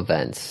individual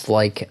events.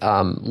 Like,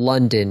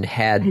 London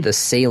had the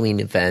sailing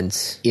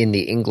events in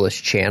the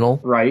English Channel.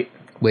 Right.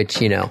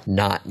 Which,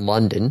 not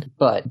London,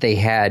 but they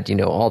had,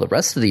 all the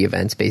rest of the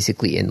events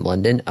basically in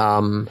London.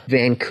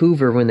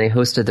 Vancouver, when they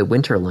hosted the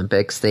Winter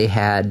Olympics, they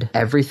had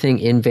everything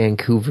in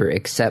Vancouver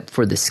except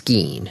for the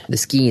skiing. The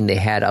skiing they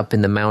had up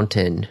in the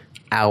mountain,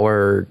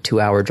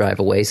 2-hour drive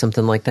away,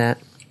 something like that.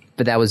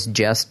 But that was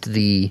just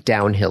the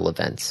downhill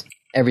events.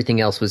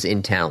 Everything else was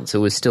in town, so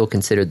it was still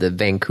considered the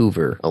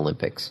Vancouver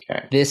Olympics.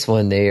 Okay. This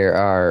one, there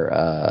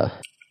are,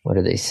 what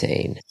are they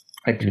saying?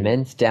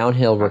 Men's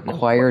downhill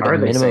required a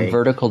minimum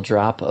vertical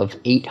drop of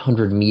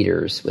 800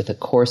 meters with a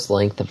course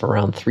length of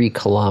around 3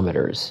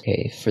 kilometers.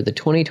 Okay, for the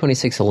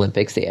 2026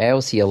 Olympics, the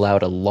IOC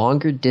allowed a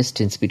longer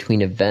distance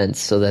between events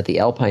so that the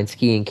alpine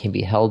skiing can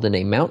be held in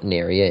a mountain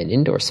area and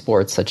indoor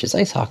sports such as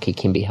ice hockey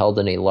can be held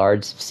in a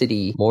large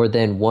city more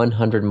than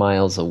 100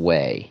 miles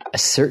away. A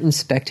certain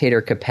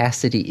spectator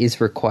capacity is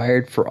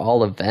required for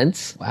all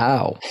events?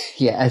 Wow.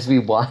 Yeah, as we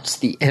watch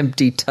the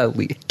empty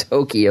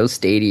Tokyo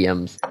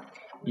stadiums.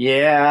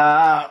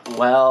 Yeah,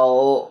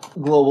 well,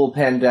 global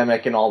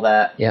pandemic and all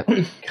that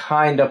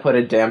kind of put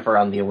a damper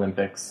on the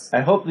Olympics.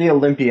 I hope the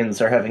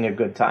Olympians are having a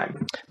good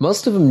time.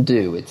 Most of them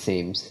do, it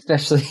seems.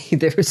 Especially,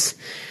 there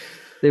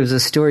was a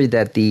story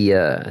that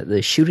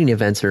the shooting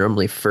events are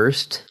normally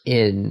first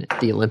in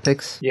the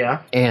Olympics.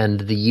 Yeah.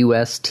 And the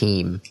U.S.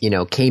 team,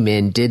 came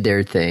in, did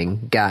their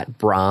thing, got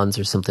bronze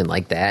or something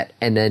like that.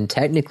 And then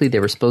technically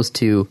they were supposed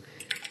to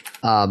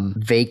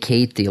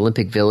vacate the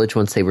Olympic Village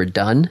once they were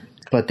done.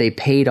 But they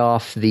paid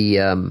off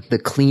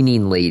the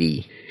cleaning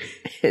lady.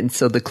 And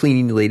so the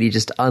cleaning lady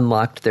just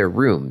unlocked their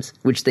rooms,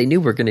 which they knew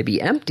were going to be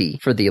empty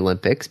for the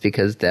Olympics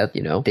because that,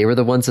 they were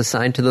the ones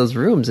assigned to those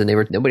rooms and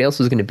nobody else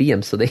was going to be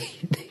them. So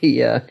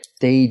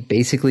they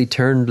basically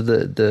turned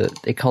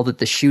they called it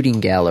the shooting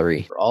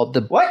gallery. All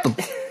the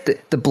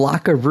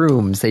block of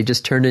rooms, they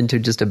just turned into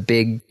just a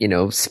big,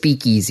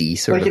 speakeasy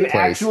sort of place. Like an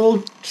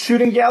actual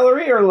shooting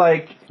gallery or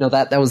like... No,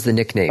 that was the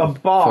nickname. A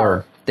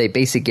bar. They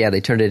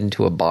turned it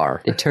into a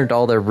bar. They turned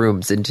all their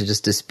rooms into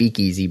just a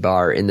speakeasy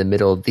bar in the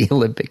middle of the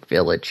Olympic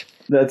Village.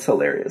 That's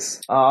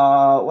hilarious.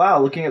 Wow,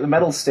 looking at the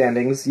medal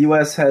standings,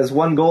 U.S. has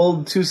 1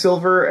 gold, 2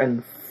 silver,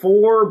 and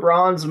 4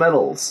 bronze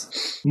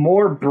medals.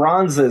 More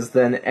bronzes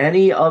than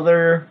any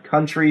other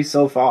country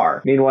so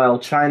far. Meanwhile,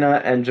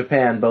 China and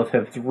Japan both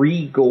have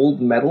 3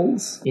 gold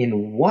medals.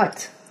 In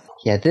what?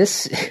 Yeah,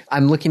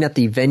 I'm looking at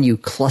the venue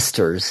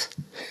clusters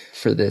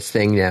for this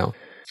thing now.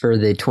 for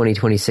the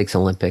 2026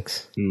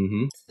 Olympics.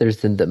 Mm-hmm.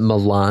 There's the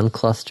Milan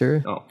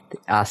cluster, the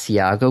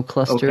Asiago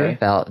cluster,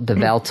 the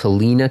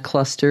Valtellina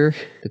cluster,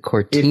 the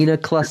Cortina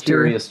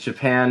cluster. Curious,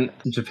 Japan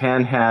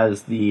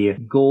has the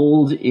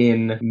gold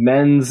in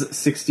men's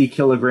 60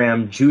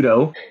 kilogram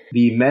judo,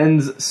 the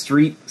men's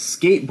street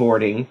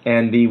skateboarding,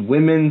 and the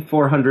women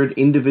 400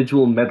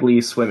 individual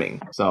medley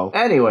swimming. So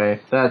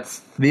anyway, that's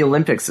the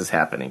Olympics is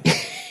happening.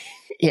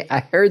 Yeah, I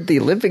heard the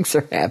Olympics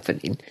are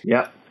happening.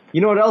 Yep. You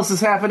know what else is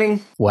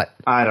happening? What?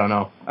 I don't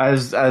know. I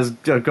was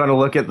going to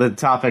look at the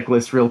topic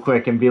list real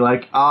quick and be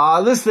like,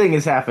 this thing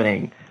is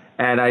happening.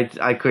 And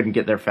I couldn't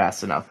get there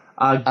fast enough.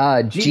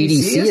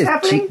 GDC is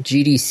happening?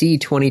 GDC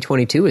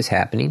 2022 is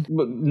happening.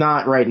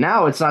 Not right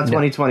now. It's not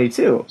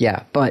 2022.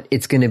 Yeah, but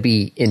it's going to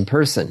be in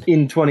person.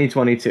 In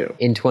 2022.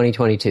 In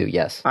 2022,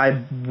 yes.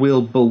 I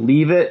will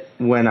believe it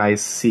when I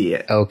see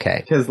it.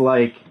 Okay. Because,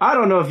 I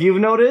don't know if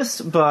you've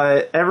noticed,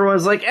 but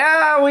everyone's like,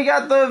 we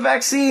got the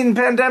vaccine,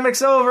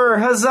 pandemic's over,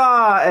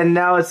 huzzah! And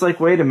now it's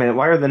like, wait a minute,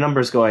 why are the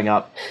numbers going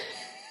up?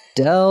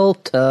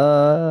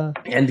 Delta.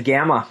 And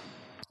Gamma.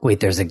 Wait,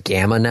 there's a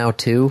Gamma now,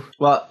 too?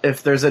 Well,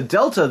 if there's a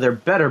Delta, there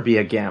better be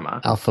a Gamma.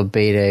 Alpha,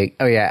 Beta...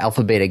 Oh, yeah,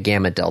 Alpha, Beta,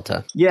 Gamma,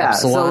 Delta. Yeah,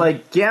 Epsilon?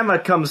 so, Gamma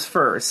comes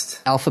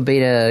first. Alpha,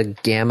 Beta,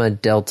 Gamma,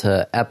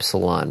 Delta,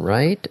 Epsilon,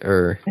 right?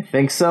 Or... I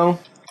think so.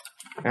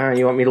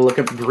 You want me to look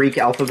up Greek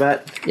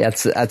alphabet? Yeah,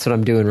 that's what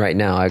I'm doing right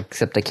now,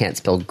 except I can't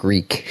spell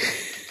Greek.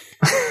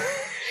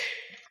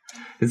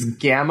 It's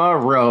Gamma,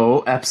 Rho,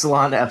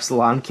 Epsilon,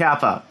 Epsilon,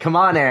 Kappa. Come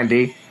on,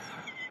 Andy.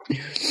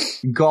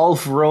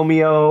 Golf,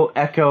 Romeo,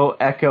 Echo,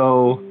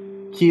 Echo,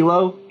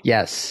 Kilo?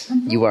 Yes,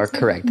 you are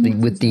correct.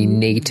 With the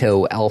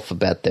NATO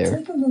alphabet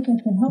there.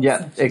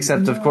 Yeah,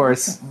 except of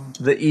course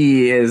the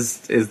E is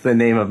the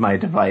name of my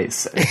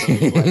device.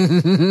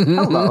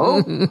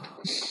 Hello.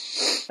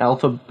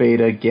 Alpha,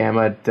 Beta,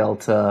 Gamma,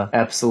 Delta,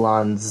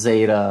 Epsilon,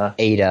 Zeta.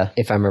 Eta,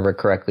 if I remember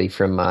correctly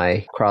from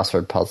my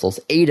crossword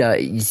puzzles. Eta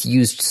is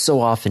used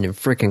so often in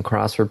frickin'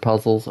 crossword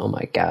puzzles. Oh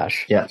my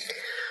gosh. Yeah.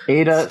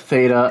 Eta,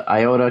 Theta,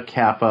 Iota,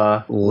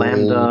 Kappa,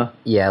 Lambda.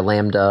 Yeah,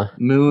 Lambda.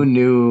 Mu,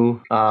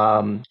 Nu,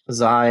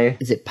 Xi.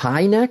 Is it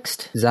Pi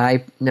next?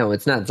 Xi? No,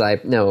 it's not Xi.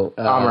 No.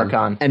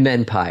 Omicron. And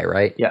then Pi,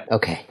 right? Yeah.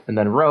 Okay. And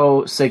then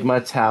Rho,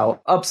 Sigma, Tau,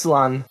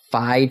 Upsilon.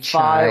 Phi, Chi.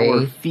 Phi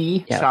or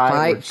Phi. Yeah,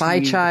 Chi, Phi,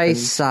 Chi,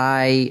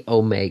 Psi,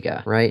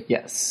 Omega, right?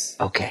 Yes.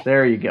 Okay.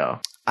 There you go.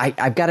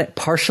 I've got it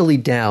partially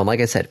down. Like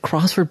I said,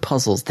 crossword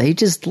puzzles, they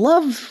just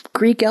love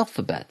Greek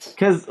alphabets.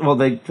 Because,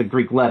 the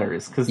Greek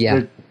letters. Because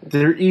yeah.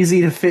 they're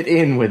easy to fit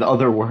in with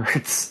other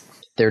words.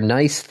 They're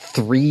nice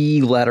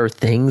 3-letter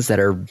things that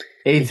are...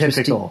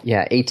 Atypical.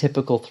 Yeah,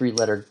 atypical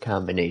 3-letter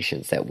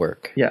combinations that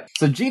work. Yeah.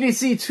 So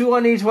GDC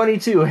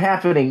 2022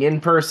 happening in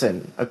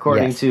person,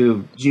 according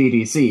to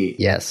GDC.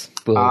 Yes.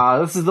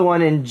 This is the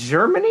one in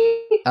Germany?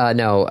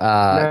 No,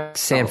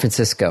 San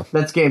Francisco.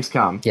 That's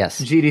Gamescom. Yes.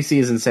 GDC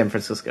is in San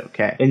Francisco.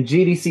 Okay. And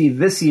GDC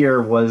this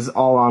year was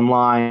all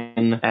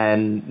online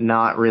and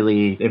not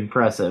really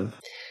impressive.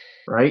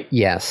 Right?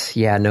 Yes.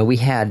 Yeah, no, we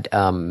had...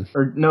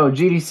 Or no,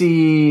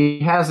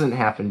 GDC hasn't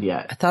happened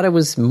yet. I thought it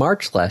was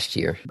March last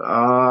year.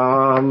 GDC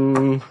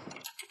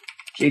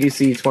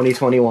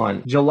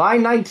 2021. July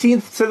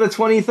 19th to the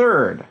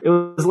 23rd. It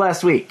was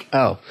last week.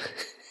 Oh.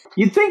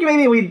 You'd think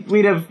maybe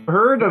we'd have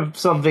heard of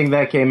something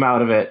that came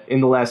out of it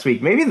in the last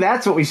week. Maybe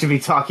that's what we should be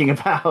talking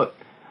about.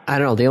 I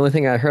don't know. The only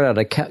thing I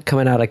heard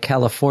coming out of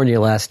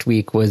California last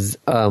week was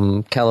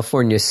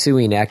California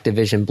suing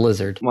Activision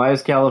Blizzard. Why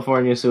is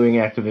California suing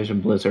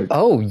Activision Blizzard?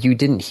 Oh, you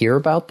didn't hear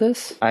about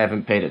this? I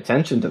haven't paid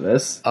attention to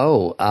this.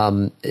 Oh,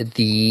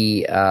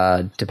 the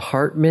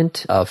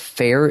Department of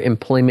Fair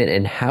Employment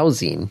and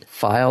Housing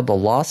filed a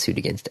lawsuit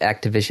against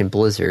Activision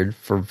Blizzard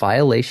for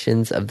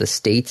violations of the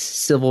state's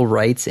civil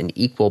rights and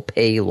equal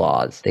pay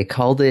laws. They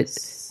called it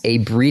a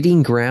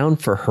breeding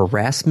ground for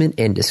harassment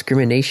and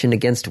discrimination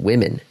against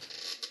women.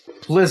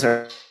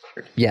 Blizzard.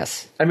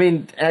 Yes. I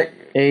mean,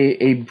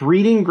 a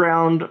breeding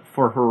ground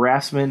for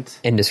harassment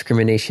and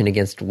discrimination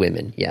against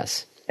women.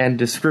 Yes. And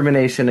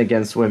discrimination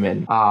against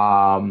women.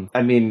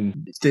 I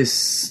mean,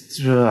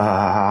 this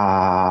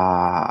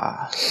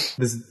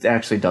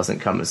actually doesn't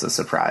come as a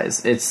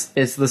surprise.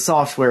 It's the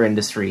software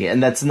industry,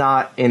 and that's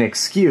not an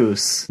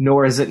excuse,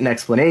 nor is it an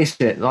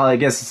explanation. Well, I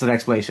guess it's an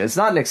explanation. It's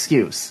not an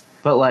excuse.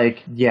 But,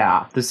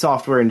 the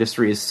software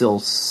industry is still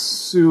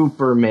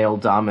super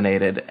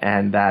male-dominated,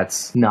 and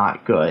that's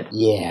not good.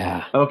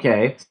 Yeah.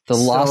 Okay. The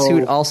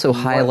lawsuit also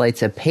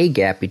highlights a pay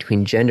gap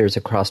between genders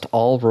across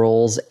all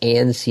roles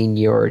and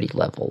seniority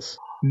levels.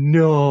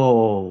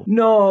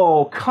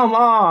 No, come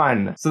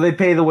on. So they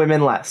pay the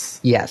women less.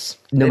 Yes,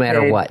 no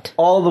matter what.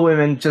 All the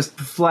women, just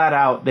flat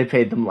out, they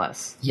paid them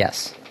less.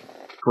 Yes.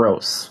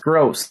 Gross.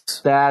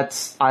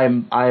 That's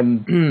I'm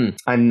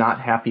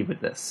not happy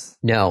with this.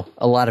 No,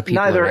 a lot of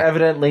people. Neither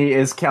evidently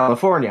is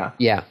California.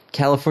 Yeah,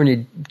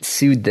 California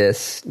sued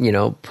this.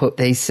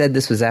 They said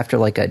this was after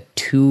a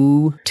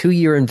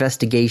two-year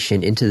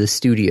investigation into the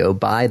studio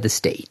by the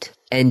state.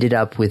 Ended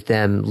up with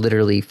them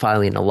literally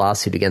filing a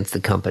lawsuit against the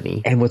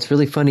company. And what's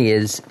really funny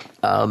is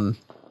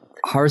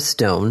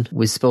Hearthstone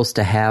was supposed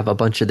to have a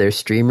bunch of their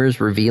streamers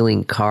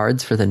revealing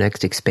cards for the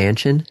next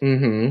expansion.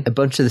 Mm-hmm. A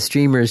bunch of the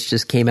streamers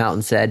just came out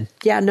and said,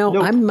 "Yeah, no,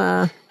 nope. I'm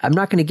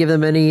not going to give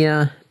them any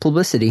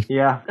publicity."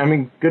 Yeah, I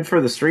mean, good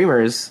for the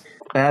streamers.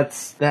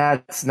 That's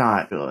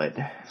not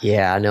good.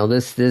 Yeah, no,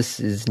 this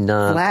is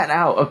not flat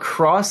out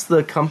across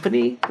the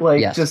company.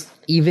 Like, yes. Just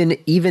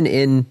even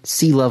in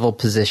C-level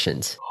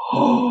positions.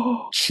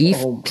 Chief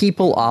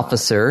People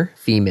Officer,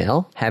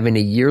 female, having a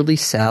yearly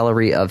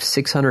salary of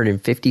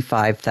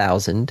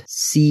 $655,000.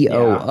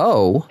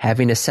 COO,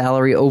 having a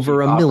salary over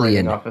 $1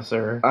 million.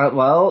 Officer.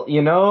 Well,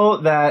 you know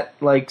that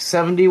like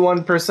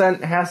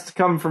 71% has to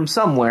come from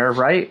somewhere,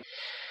 right?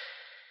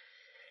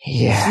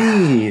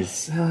 Yeah.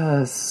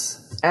 Jesus.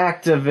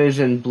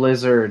 Activision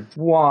Blizzard.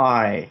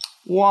 Why?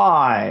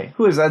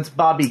 Who is that? That's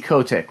Bobby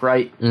Kotick,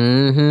 right?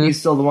 Mm-hmm. He's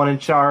still the one in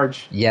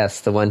charge?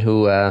 Yes, the one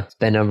who's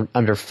been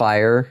under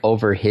fire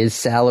over his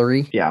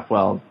salary. Yeah,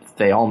 well,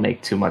 they all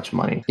make too much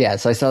money. Yeah,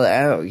 so I saw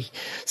that. Oh,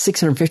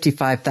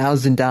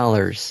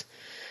 $655,000.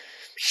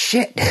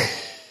 Shit.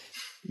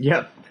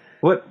 Yep.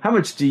 How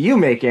much do you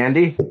make,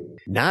 Andy?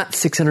 Not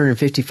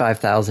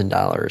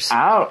 $655,000.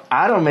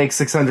 I don't make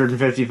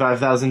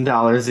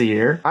 $655,000 a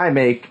year. I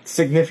make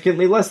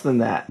significantly less than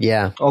that.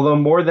 Yeah. Although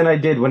more than I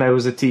did when I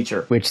was a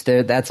teacher. Which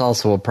that's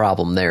also a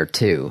problem there,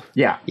 too.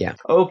 Yeah. Yeah.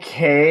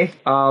 Okay.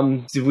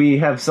 Do we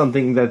have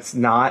something that's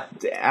not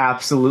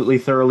absolutely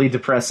thoroughly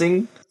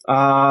depressing?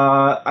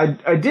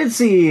 I did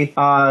see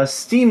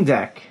Steam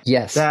Deck.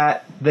 Yes.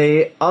 That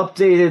they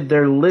updated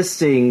their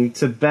listing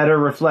to better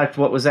reflect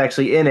what was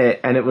actually in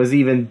it, and it was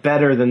even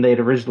better than they'd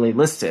originally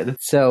listed.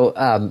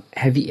 So,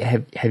 have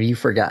you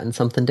forgotten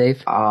something,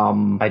 Dave?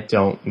 I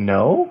don't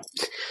know.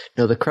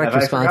 No, the correct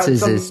response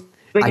is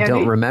I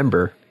don't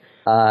remember.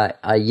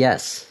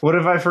 Yes. What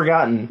have I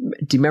forgotten?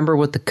 Do you remember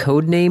what the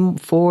code name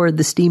for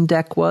the Steam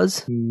Deck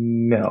was?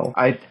 No.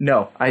 I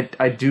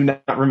do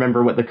not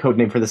remember what the code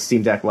name for the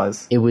Steam Deck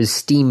was. It was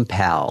Steam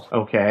Pal.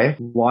 Okay.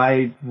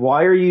 Why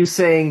are you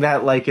saying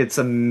that like it's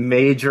a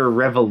major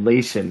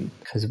revelation?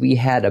 Because we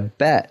had a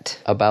bet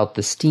about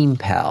the Steam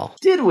Pal.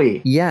 Did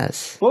we?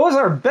 Yes. What was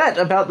our bet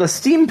about the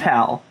Steam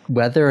Pal?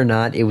 Whether or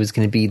not it was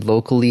going to be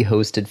locally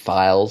hosted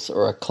files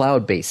or a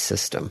cloud-based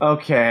system.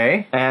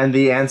 Okay. And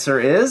the answer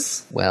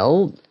is?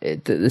 Well,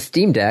 the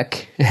Steam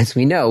Deck, as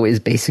we know, is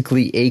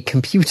basically a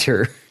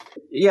computer.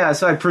 Yeah,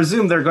 so I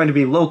presume they're going to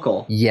be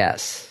local.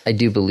 Yes, I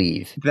do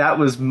believe. That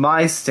was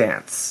my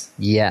stance.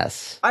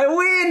 Yes. I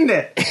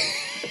win!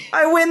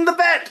 I win the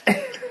bet!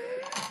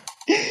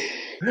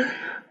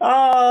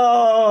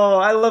 Oh,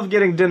 I love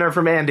getting dinner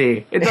from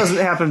Andy. It doesn't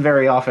happen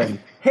very often.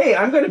 Hey,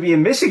 I'm going to be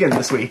in Michigan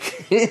this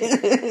week.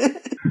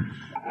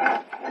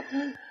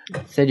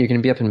 Said you're going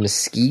to be up in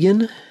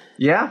Muskegon?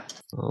 Yeah.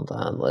 Hold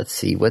on, let's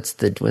see. What's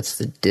the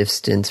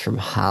distance from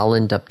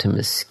Holland up to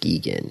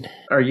Muskegon?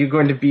 Are you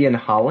going to be in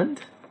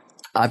Holland?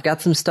 I've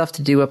got some stuff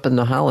to do up in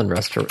the Holland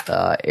restaurant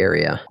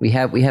area. We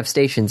have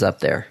stations up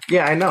there.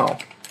 Yeah, I know.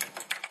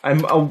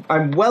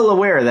 I'm well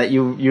aware that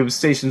you have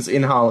stations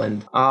in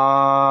Holland.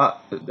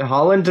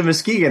 Holland to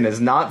Muskegon is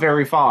not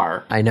very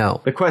far. I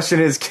know. The question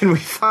is, can we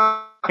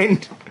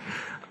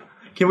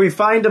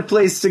find a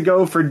place to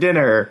go for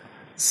dinner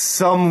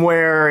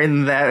somewhere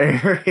in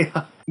that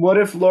area? What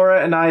if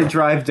Laura and I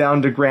drive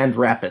down to Grand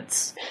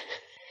Rapids?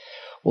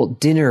 Well,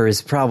 dinner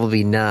is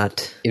probably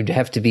not. It would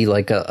have to be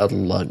like a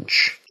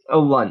lunch. A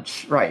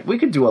lunch, right. We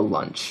could do a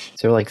lunch. Is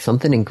there like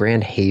something in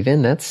Grand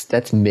Haven?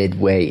 That's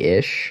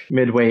Midway-ish.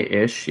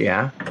 Midway-ish,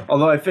 yeah.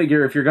 Although I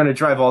figure if you're going to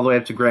drive all the way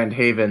up to Grand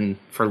Haven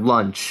for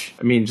lunch,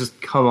 I mean,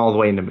 just come all the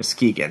way into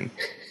Muskegon.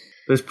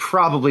 There's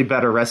probably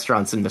better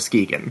restaurants in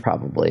Muskegon.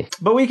 Probably.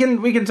 But we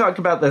can talk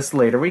about this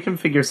later. We can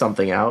figure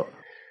something out.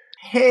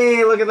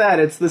 Hey, look at that!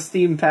 It's the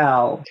Steam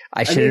Pal.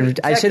 I should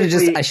have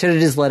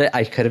just let it.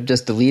 I could have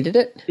just deleted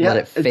it. Yeah, let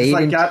it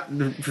fade.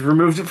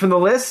 Removed it from the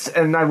list,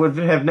 and I would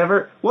have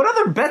never. What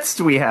other bets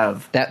do we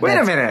have? Wait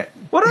a minute.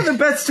 What other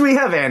bets do we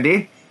have,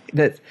 Andy?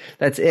 That's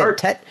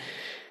it.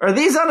 Are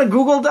these on a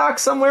Google Doc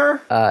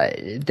somewhere?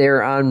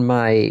 They're on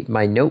my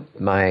note.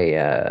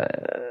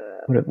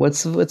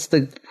 What's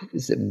the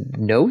is it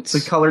notes?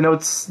 The color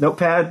notes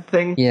notepad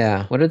thing?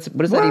 Yeah. What is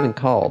that even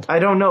called? I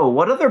don't know.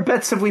 What other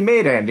bets have we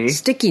made, Andy?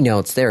 Sticky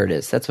notes. There it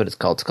is. That's what it's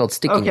called. It's called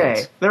sticky notes.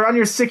 Okay, they're on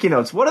your sticky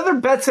notes. What other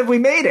bets have we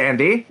made,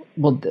 Andy?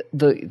 Well,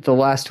 the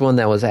last one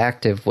that was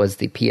active was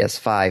the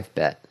PS5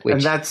 bet. And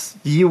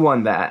you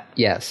won that.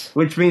 Yes.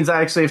 Which means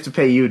I actually have to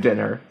pay you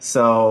dinner.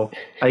 So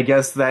I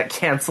guess that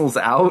cancels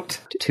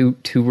out. Two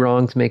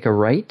wrongs make a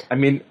right? I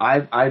mean,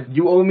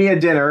 you owe me a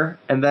dinner,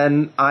 and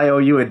then I owe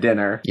you a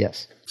dinner.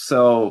 Yes.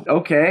 So,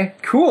 okay,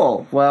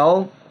 cool.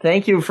 Well,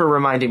 thank you for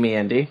reminding me,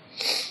 Andy.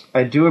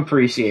 I do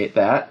appreciate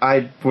that.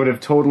 I would have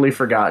totally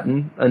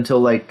forgotten until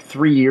like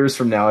 3 years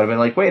from now. I'd have been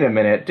like, wait a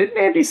minute, didn't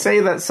Andy say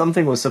that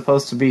something was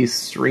supposed to be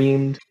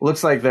streamed?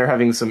 Looks like they're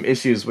having some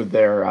issues with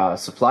their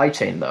supply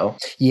chain, though.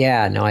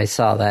 Yeah, no, I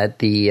saw that.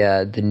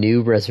 The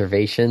new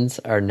reservations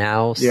are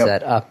now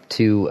set up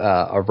to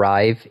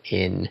arrive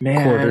in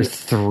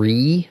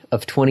Q3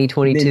 of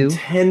 2022.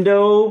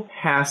 Nintendo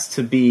has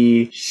to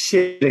be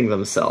shitting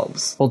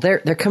themselves. Well, they're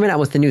coming out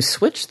with the new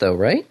Switch, though,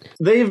 right?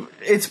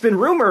 It's been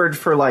rumored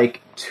for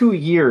like 2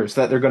 years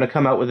that they're going to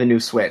come out with a new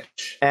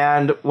Switch.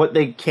 And what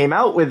they came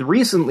out with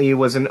recently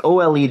was an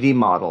OLED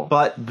model.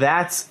 But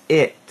that's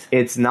it.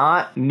 It's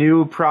not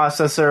new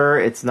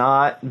processor. It's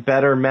not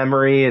better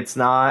memory. It's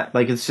not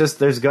like, it's just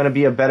there's going to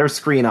be a better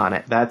screen on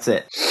it. That's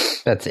it.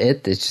 That's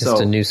it? It's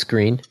just a new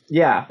screen?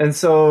 Yeah. And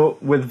so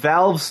with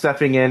Valve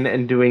stepping in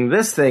and doing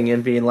this thing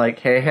and being like,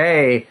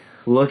 hey,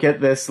 look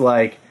at this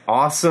like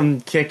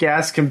awesome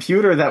kick-ass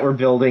computer that we're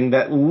building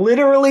that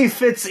literally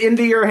fits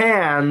into your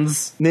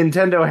hands,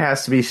 Nintendo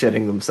has to be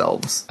shitting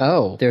themselves.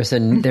 Oh, there's a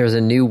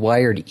new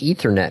wired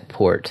Ethernet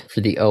port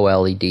for the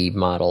OLED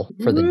model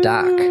for the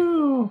dock.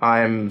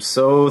 I'm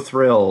so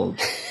thrilled.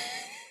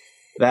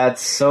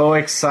 That's so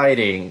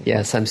exciting.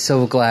 Yes, I'm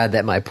so glad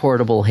that my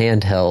portable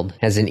handheld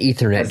has an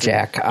Ethernet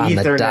jack on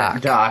the dock.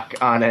 Ethernet dock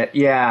on it,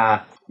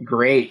 yeah.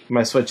 Great.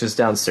 My Switch is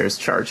downstairs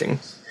charging.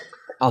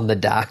 On the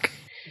dock.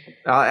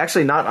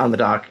 Actually, not on the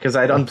dock, because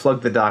I'd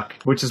unplugged the dock,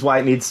 which is why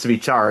it needs to be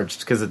charged,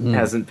 because it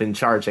hasn't been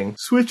charging.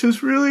 Switch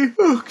is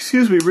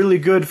really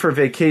good for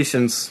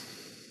vacations.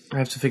 I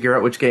have to figure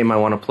out which game I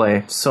want to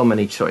play. So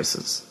many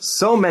choices.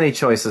 So many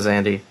choices,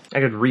 Andy. I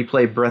could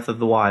replay Breath of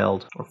the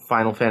Wild or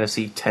Final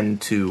Fantasy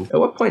X-2. At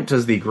what point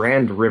does the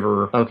Grand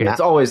River... Okay, it's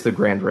always the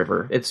Grand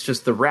River. It's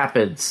just the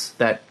rapids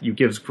that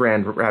gives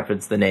Grand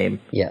Rapids the name.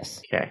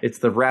 Yes. Okay, it's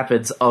the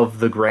rapids of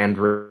the Grand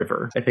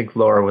River. I think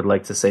Laura would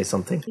like to say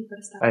something.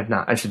 I have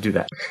not. I should do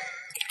that.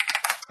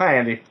 Hi,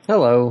 Andy.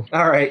 Hello.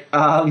 All right.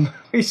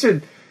 We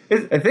should...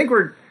 I think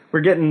we're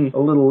getting a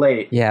little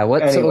late. Yeah,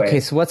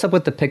 so what's up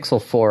with the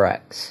Pixel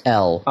 4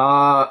 XL?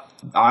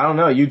 I don't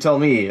know. You tell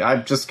me.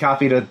 I've just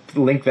copied a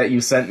link that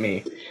you sent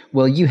me.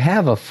 Well, you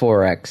have a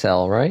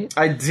 4XL, right?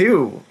 I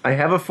do. I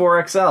have a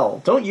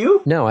 4XL. Don't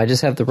you? No, I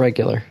just have the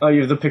regular. Oh, you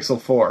have the Pixel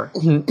 4.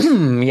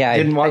 Yeah.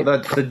 Didn't want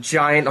the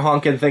giant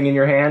honking thing in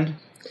your hand?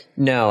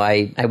 No,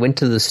 I went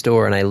to the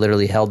store and I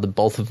literally held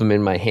both of them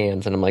in my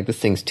hands, and I'm like, this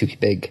thing's too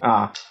big.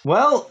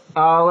 Well,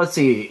 let's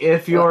see.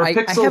 If your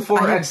Pixel 4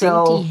 XL... I have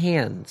dainty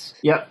hands.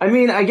 Yeah, I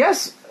mean, I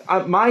guess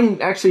mine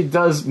actually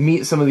does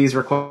meet some of these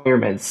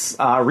requirements.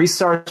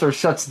 Restarts or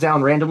shuts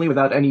down randomly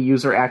without any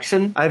user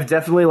action. I've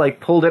definitely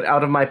pulled it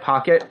out of my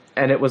pocket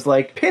and it was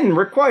like, pin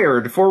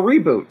required for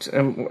reboot.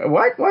 And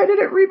what? Why did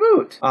it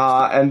reboot?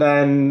 And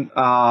then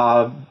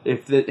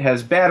if it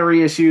has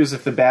battery issues,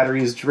 if the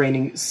battery is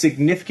draining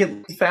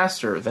significantly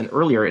faster than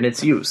earlier in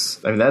its use.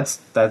 I mean,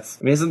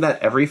 isn't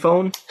that every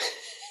phone?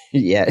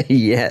 Yeah,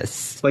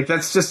 yes.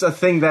 That's just a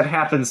thing that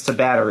happens to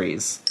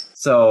batteries.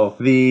 So,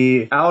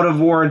 the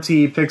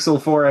out-of-warranty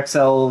Pixel 4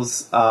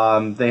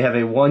 XLs, they have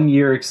a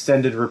 1-year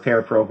extended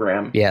repair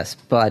program. Yes,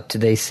 but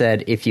they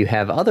said if you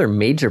have other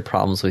major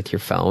problems with your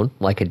phone,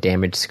 like a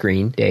damaged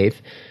screen,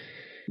 Dave,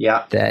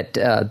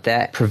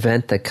 that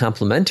prevent the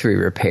complimentary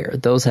repair.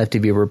 Those have to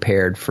be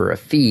repaired for a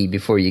fee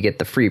before you get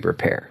the free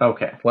repair.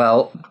 Okay.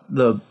 Well,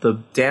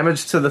 the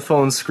damage to the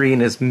phone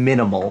screen is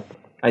minimal.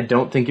 I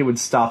don't think it would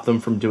stop them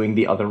from doing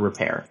the other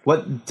repair.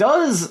 What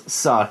does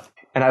suck,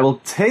 and I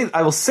will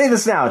say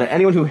this now to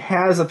anyone who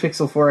has a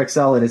Pixel 4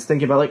 XL and is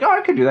thinking about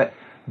I could do that.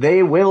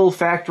 They will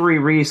factory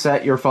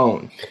reset your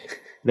phone.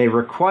 They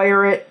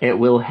require it, it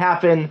will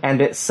happen,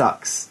 and it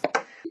sucks.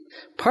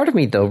 Part of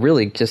me, though,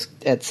 really just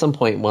at some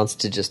point wants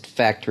to just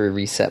factory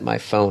reset my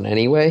phone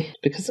anyway.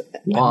 Because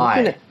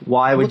why?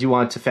 Why would you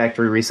want to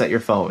factory reset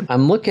your phone?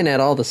 I'm looking at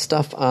all the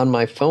stuff on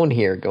my phone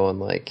here going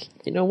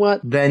you know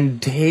what? Then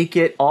take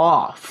it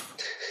off.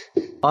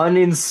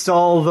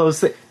 Uninstall those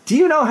things. Do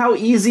you know how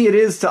easy it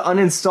is to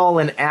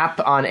uninstall an app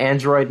on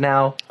Android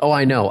now? Oh,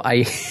 I know.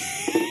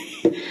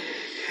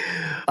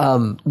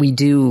 We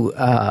do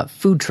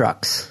food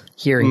trucks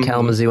here in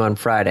Kalamazoo on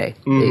Friday.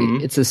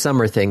 It's a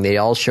summer thing. They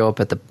all show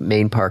up at the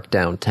main park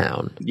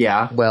downtown.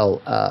 Yeah.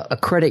 Well, a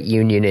credit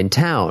union in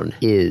town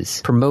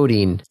is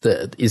sponsoring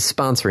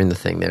the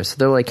thing there. So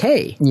they're like,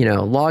 hey,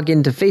 log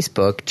into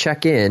Facebook,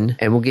 check in,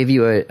 and we'll give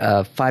you a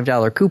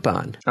 $5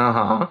 coupon.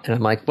 Uh-huh. And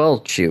I'm like,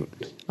 well, shoot.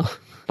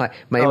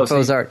 My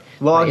info's are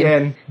log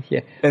in,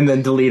 and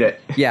then delete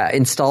it. Yeah,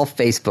 install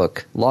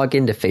Facebook, log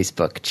into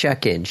Facebook,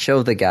 check in,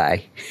 show the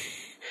guy,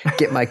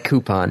 get my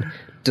coupon,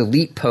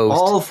 delete post,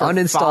 all for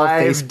uninstall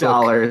 $5.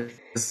 Facebook.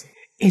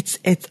 It's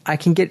I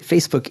can get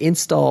Facebook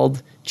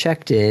installed,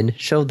 checked in,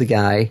 show the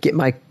guy, get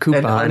my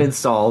coupon, and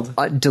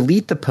uninstalled,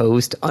 delete the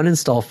post,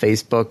 uninstall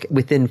Facebook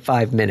within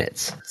 5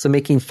 minutes. So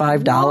making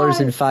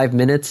 $5 in 5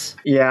 minutes.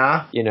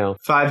 Yeah,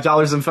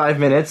 $5 in 5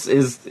 minutes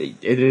is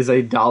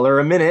 $1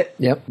 a minute.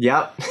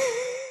 Yep.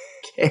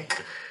 Okay.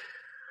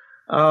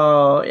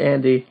 Oh,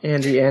 Andy.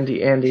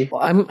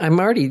 Well, I'm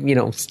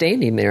already,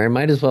 standing there. I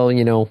might as well,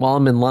 while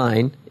I'm in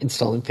line,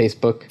 installing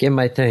Facebook, get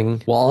my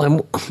thing. While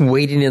I'm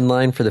waiting in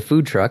line for the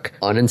food truck,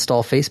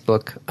 uninstall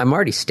Facebook. I'm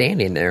already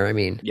standing there. I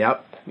mean...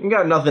 Yep. You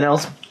got nothing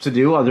else to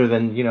do other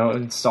than,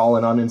 install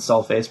and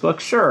uninstall Facebook?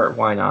 Sure,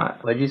 why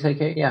not? What did you say,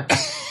 Kate? Yeah.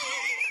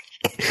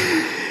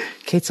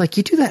 Kate's like,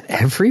 you do that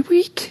every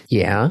week?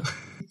 Yeah.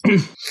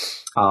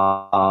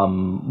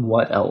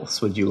 What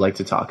else would you like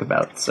to talk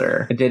about,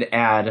 sir? I did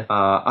add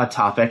a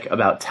topic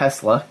about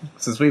Tesla,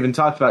 since we even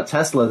talked about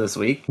Tesla this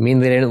week. You mean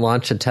they didn't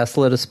launch a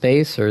Tesla to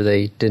space, or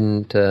they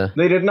didn't...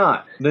 They did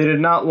not. They did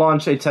not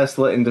launch a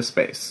Tesla into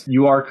space.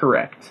 You are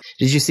correct.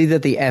 Did you see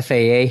that the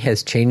FAA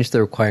has changed the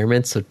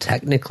requirements? So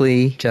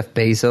technically, Jeff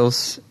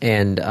Bezos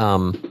and...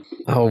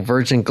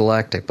 Virgin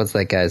Galactic, what's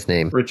that guy's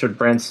name? Richard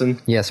Branson.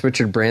 Yes,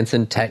 Richard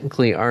Branson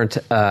technically aren't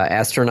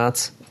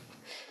astronauts.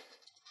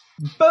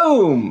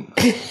 Boom!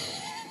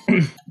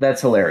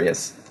 That's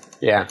hilarious.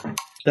 Yeah.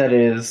 That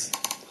is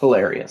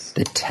hilarious.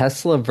 The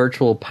Tesla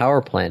virtual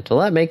power plant. Well,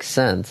 that makes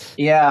sense.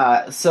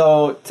 Yeah,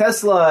 so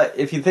Tesla,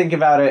 if you think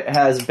about it,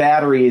 has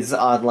batteries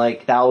on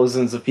like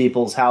thousands of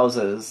people's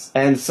houses.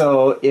 And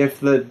so if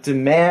the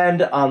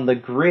demand on the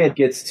grid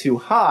gets too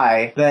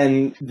high,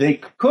 then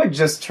they could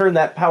just turn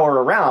that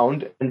power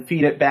around and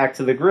feed it back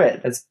to the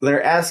grid. And so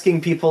they're asking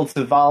people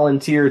to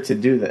volunteer to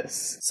do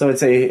this. So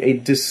it's a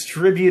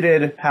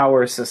distributed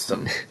power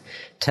system.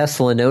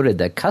 Tesla noted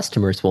that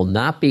customers will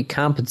not be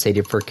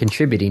compensated for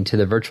contributing to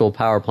the virtual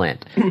power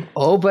plant.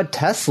 Oh, but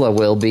Tesla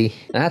will be.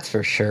 That's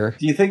for sure.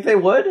 Do you think they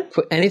would?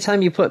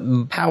 Anytime you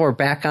put power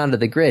back onto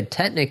the grid,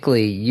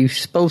 technically you're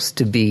supposed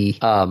to be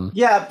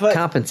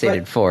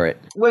compensated for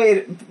it.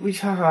 Wait,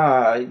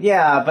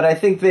 yeah, but I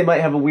think they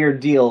might have a weird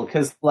deal,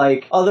 because,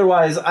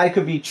 otherwise I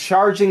could be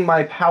charging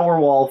my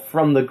Powerwall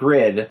from the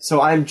grid,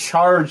 so I'm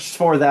charged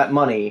for that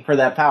money, for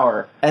that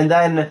power, and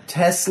then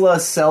Tesla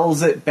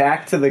sells it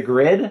back to the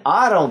grid?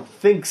 I don't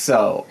think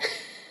so.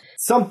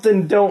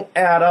 Something don't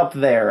add up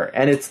there,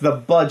 and it's the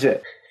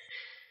budget.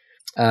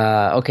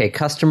 Okay,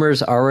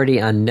 customers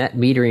already on net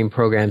metering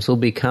programs will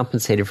be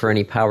compensated for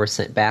any power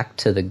sent back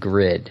to the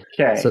grid.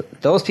 Okay. So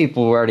those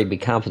people will already be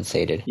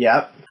compensated.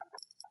 Yep.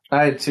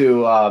 I had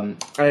to, I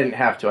didn't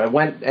have to. I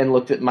went and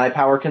looked at my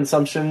power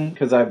consumption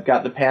because I've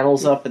got the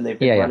panels up and they've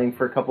been running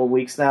for a couple of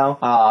weeks now.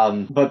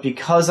 But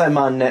because I'm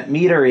on net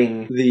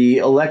metering, the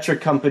electric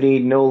company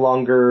no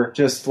longer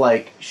just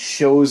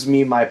shows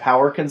me my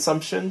power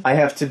consumption. I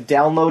have to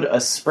download a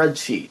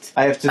spreadsheet.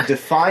 I have to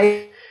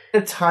define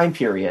a time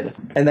period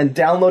and then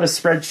download a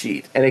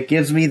spreadsheet, and it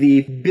gives me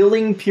the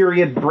billing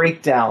period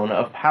breakdown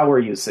of power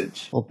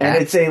usage. Well,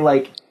 and it's a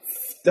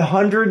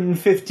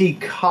 150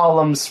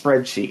 column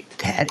spreadsheet.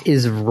 That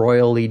is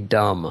royally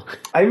dumb.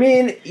 I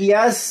mean,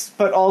 yes,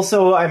 but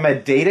also I'm a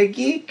data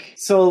geek,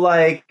 so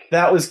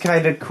that was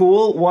kind of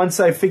cool once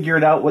I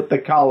figured out what the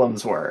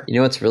columns were. You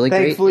know what's really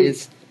great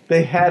is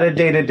they had a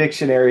data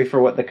dictionary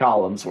for what the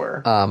columns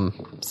were.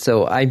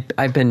 So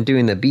I've been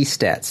doing the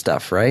BStat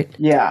stuff, right?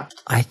 Yeah.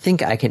 I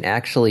think I can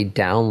actually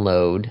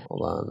download.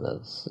 Hold on,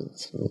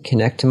 let's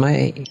connect to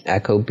my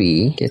Echo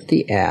B, get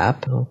the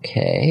app,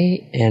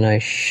 okay, and I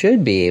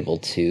should be able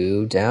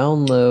to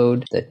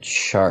download the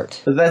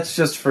chart. But that's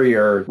just for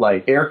your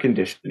air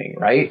conditioning,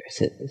 right?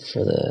 Is it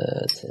for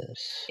the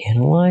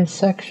analyze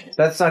section?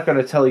 That's not going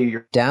to tell you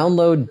your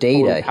download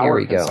data. Here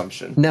we go.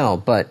 Consumption. No,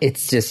 but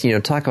it's just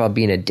talk about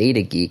being a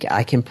data geek.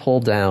 I can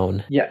pull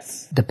down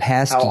the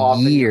past how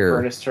often year. Your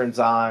furnace turns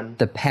on.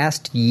 The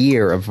past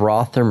year of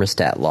raw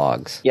thermostat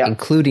logs,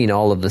 including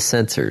all of the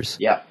sensors.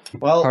 Yep.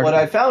 Well, what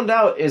I found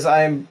out is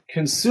I'm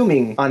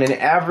consuming on an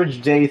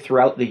average day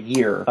throughout the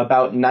year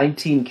about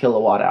 19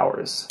 kilowatt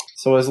hours.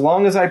 So as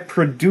long as I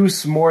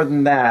produce more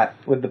than that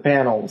with the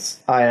panels,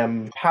 I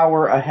am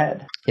power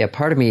ahead. Yeah,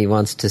 part of me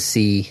wants to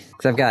see,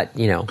 because I've got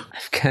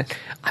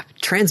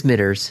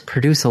transmitters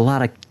produce a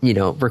lot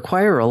of,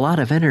 require a lot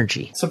of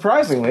energy.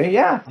 Surprisingly,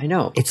 yeah. I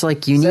know. It's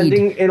like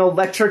sending an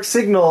electric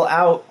signal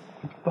out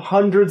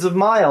hundreds of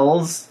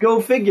miles.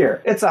 Go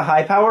figure. It's a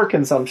high power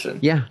consumption.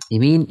 Yeah.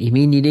 You mean you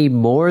need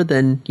more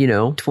than,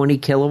 20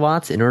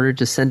 kilowatts in order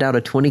to send out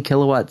a 20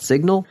 kilowatt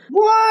signal?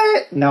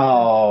 What?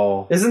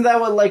 No. Isn't that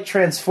what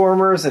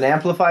transformers and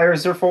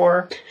amplifiers are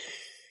for?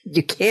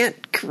 You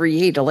can't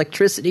create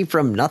electricity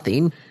from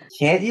nothing.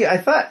 Can't you? I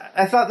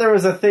thought there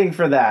was a thing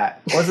for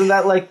that. Wasn't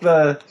that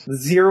the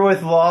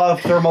zeroth law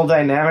of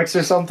thermodynamics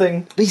or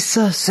something?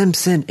 Lisa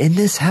Simpson, in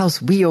this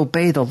house we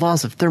obey the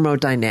laws of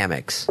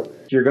thermodynamics.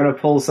 You're gonna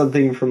pull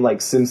something from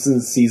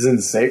Simpsons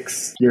season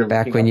 6? You're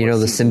back when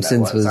the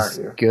Simpsons was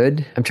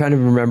good. I'm trying to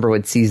remember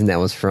what season that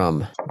was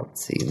from.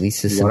 Let's see,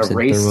 Lisa Simpson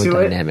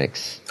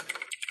thermodynamics.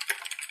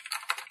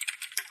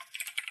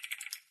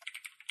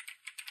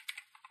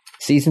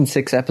 Season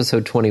 6,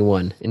 episode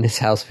 21. In this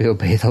house, we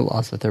obey the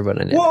laws of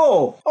thermodynamics.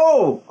 Whoa!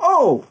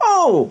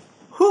 Oh!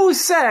 Who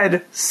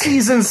said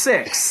season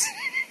 6?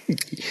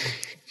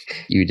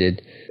 You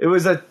did. It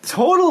was a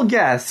total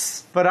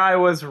guess, but I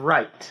was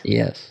right.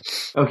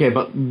 Yes. Okay,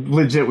 but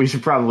legit, we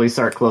should probably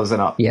start closing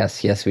up.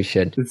 Yes, we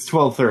should. It's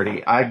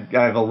 12:30. I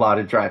have a lot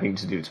of driving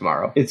to do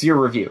tomorrow. It's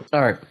your review.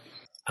 All right.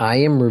 I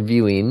am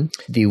reviewing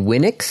the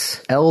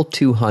Winix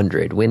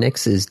L200.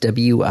 Winix is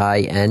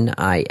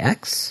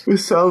Winix.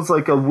 This sounds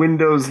like a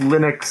Windows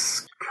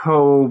Linux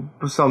Co.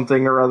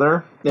 something or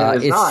other.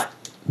 It's not.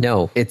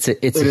 No, it's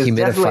a It is definitely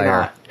humidifier.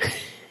 not.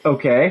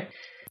 Okay.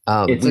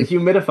 It's a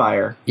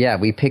humidifier. Yeah,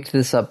 we picked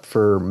this up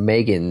for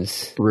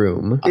Megan's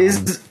room.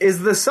 Is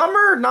the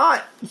summer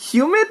not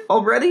humid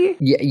already?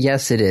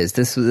 Yes, it is.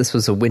 This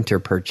was a winter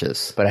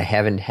purchase, but I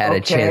haven't had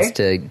a chance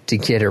to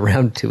get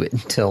around to it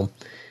until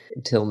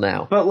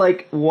now. But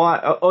like,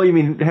 what? Oh, you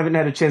mean haven't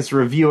had a chance to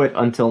review it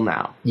until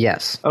now?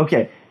 Yes.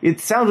 Okay. It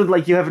sounded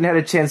like you haven't had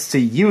a chance to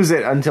use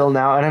it until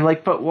now, and I'm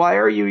like, but why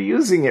are you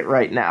using it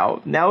right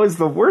now? Now is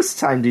the worst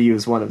time to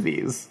use one of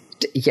these.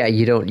 Yeah,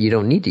 you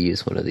don't need to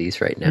use one of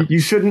these right now. You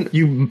shouldn't.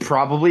 You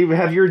probably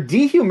have your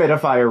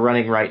dehumidifier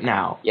running right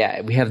now. Yeah,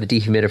 we have the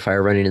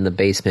dehumidifier running in the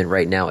basement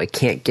right now. It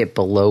can't get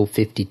below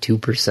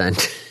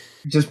 52%.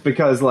 Just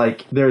because,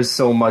 like, there's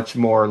so much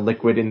more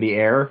liquid in the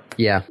air.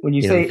 Yeah. When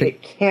you say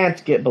it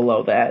can't get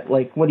below that,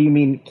 like, what do you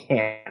mean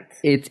can't?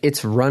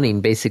 It's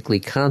running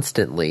basically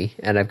constantly,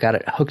 and I've got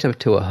it hooked up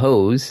to a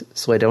hose,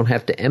 so I don't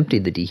have to empty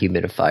the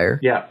dehumidifier.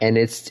 Yeah. And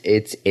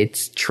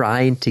it's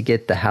trying to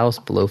get the house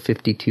below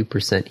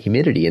 52%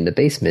 humidity in the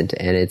basement,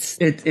 and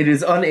it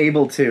is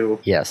unable to.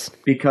 Yes.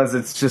 Because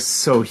it's just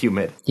so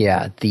humid.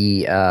 Yeah,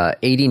 the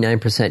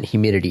 89%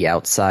 humidity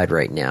outside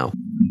right now.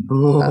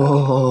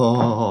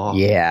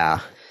 Yeah.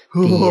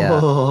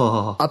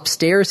 The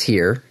upstairs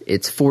here,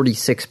 it's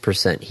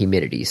 46%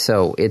 humidity,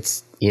 so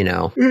it's, you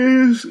know,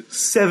 is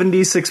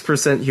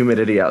 76%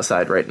 humidity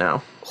outside right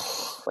now.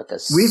 Like a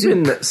We've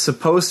been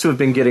supposed to have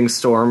been getting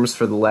storms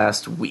for the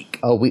last week.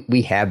 Oh,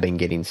 we have been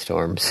getting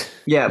storms.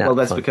 Yeah, Not well,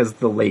 that's fun. because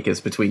the lake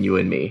is between you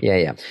and me.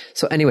 Yeah.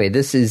 So anyway,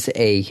 this is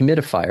a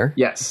humidifier.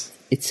 Yes.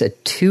 It's a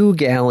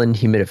 2-gallon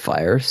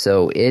humidifier,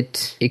 so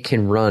it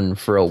can run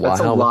for a while.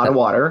 That's a lot of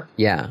water.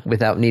 Yeah,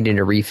 without needing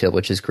a refill,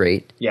 which is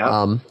great.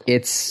 Yeah.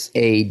 It's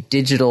a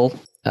digital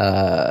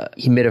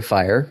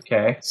humidifier.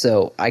 Okay.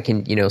 So I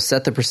can,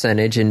 set the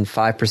percentage in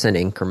 5%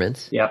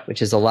 increments. Yep.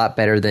 Which is a lot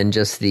better than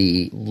just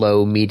the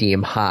low,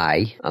 medium,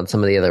 high on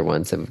some of the other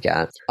ones that we've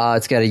got.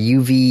 It's got a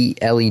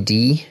UV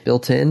LED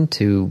built in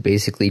to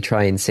basically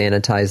try and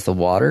sanitize the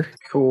water.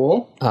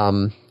 Cool.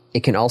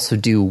 It can also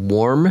do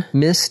warm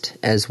mist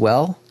as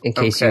well, in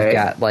case you've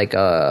got like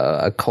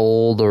a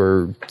cold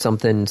or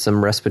something,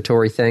 some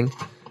respiratory thing.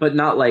 But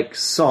not like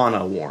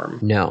sauna warm.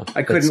 No.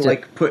 I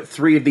couldn't put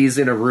 3 of these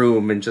in a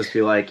room and just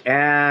be like,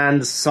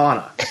 and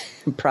sauna.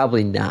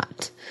 Probably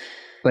not.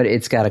 But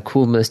it's got a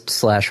cool mist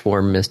 /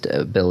 warm mist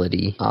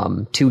ability.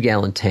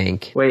 2-gallon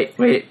tank. Wait.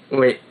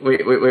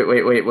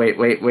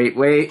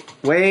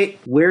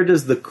 Where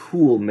does the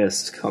cool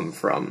mist come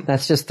from?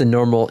 That's just the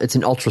normal, it's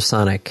an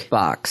ultrasonic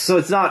box. So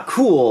it's not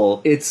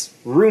cool, it's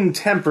room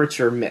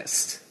temperature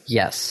mist.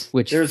 Yes.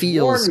 Which there's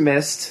feels... warm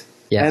mist,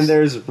 yes. And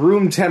there's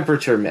room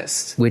temperature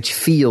mist. Which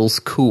feels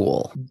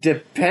cool.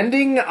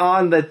 Depending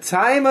on the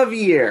time of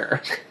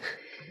year.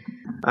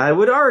 I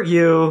would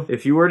argue,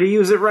 if you were to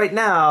use it right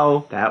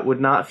now, that would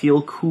not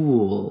feel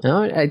cool.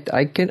 No,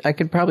 I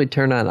could probably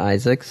turn on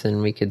Isaac's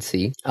and we could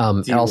see.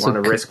 Do you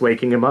want to risk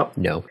waking him up?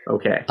 No.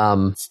 Okay.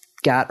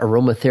 Got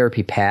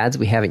aromatherapy pads.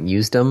 We haven't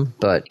used them,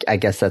 but I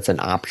guess that's an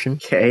option.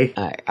 Okay.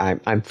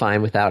 I'm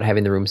fine without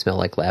having the room smell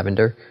like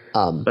lavender.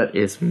 But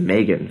is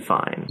Megan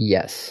fine?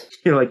 Yes.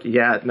 You're like,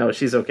 yeah, no,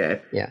 she's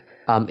okay. Yeah.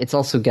 It's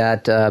also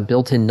got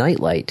built-in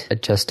nightlight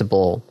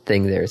adjustable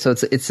thing there. So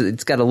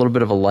it's got a little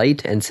bit of a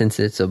light, and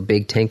since it's a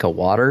big tank of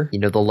water,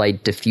 the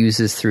light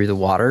diffuses through the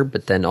water,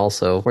 but then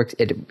also works.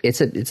 It's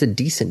a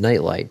decent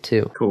nightlight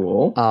too.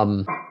 Cool.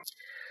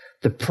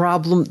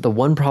 The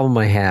one problem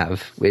I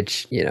have,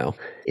 which,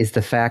 is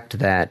the fact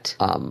that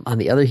on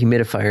the other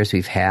humidifiers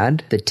we've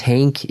had, the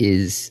tank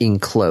is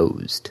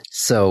enclosed.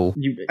 So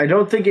I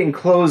don't think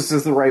enclosed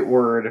is the right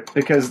word,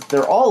 because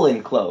they're all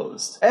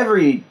enclosed.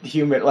 Every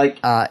humid, like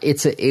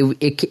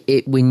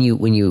when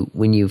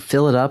you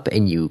fill it up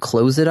and you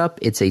close it up,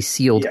 it's a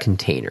sealed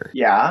container.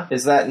 Yeah,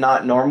 is that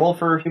not normal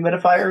for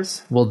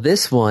humidifiers? Well,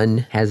 this one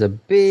has a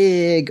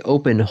big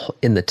open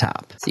in the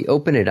top. So you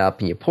open it up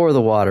and you pour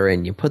the water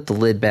in, you put the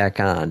lid back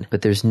on,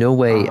 but there's no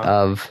way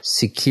of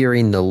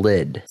securing the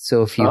lid.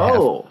 So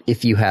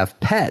if you have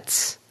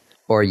pets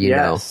or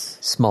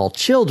small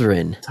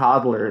children,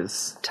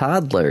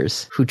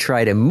 toddlers who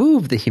try to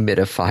move the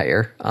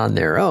humidifier on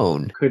their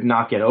own, could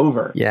knock it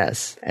over.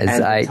 Yes,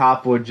 the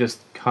top would just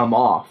come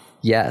off.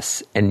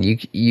 Yes, and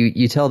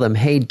you tell them,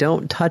 hey,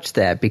 don't touch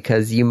that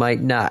because you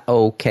might not.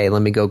 Okay,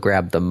 let me go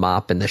grab the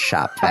mop in the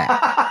shop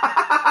vac.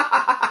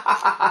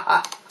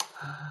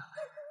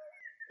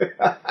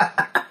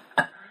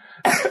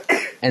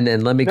 And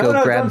then let me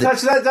grab don't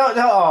touch that. Don't.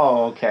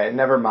 Oh, okay.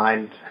 Never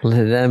mind.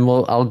 Then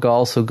I'll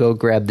also go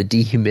grab the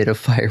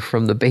dehumidifier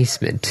from the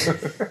basement.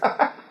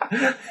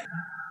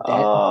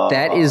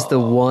 That is the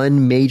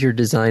one major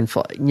design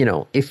flaw. You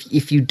know,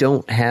 if you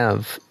don't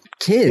have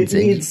kids,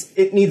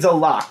 it needs a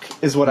lock,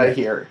 is what I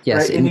hear.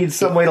 Yes, right? It needs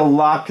some way to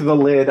lock the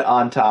lid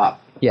on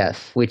top.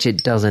 Yes, which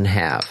it doesn't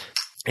have.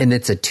 And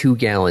it's a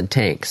 2-gallon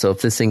tank, so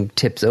if this thing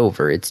tips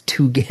over, it's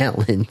 2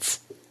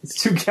 gallons.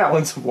 It's 2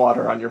 gallons of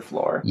water on your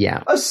floor.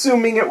 Yeah.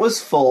 Assuming it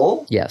was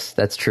full. Yes,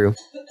 that's true.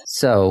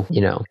 So,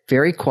 you know,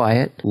 very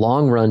quiet,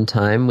 long run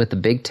time with the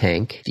big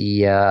tank.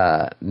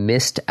 The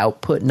mist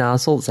output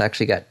nozzle, it's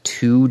actually got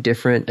 2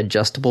 different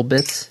adjustable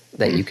bits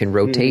that you can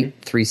rotate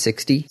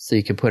 360. So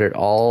you can put it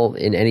all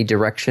in any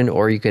direction,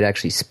 or you could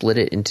actually split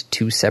it into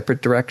 2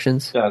 separate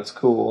directions. That's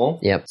cool.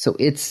 Yep. So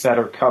it's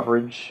better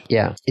coverage.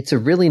 Yeah. It's a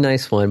really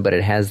nice one, but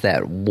it has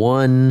that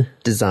one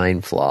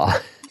design flaw.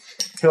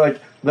 I feel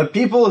like the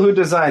people who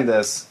designed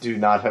this do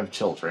not have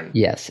children.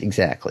 Yes,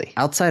 exactly.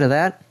 Outside of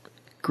that,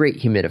 great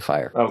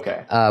humidifier.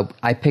 Okay.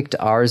 I picked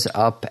ours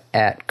up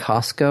at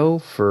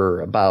Costco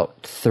for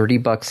about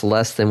 $30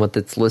 less than what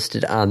that's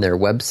listed on their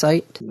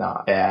website.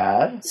 Not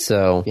bad.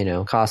 So, you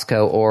know,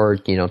 Costco, or,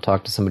 you know,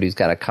 talk to somebody who's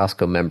got a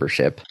Costco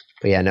membership.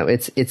 But yeah, no,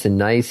 it's a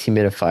nice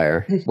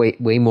humidifier.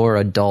 way more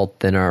adult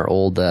than our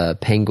old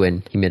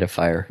Penguin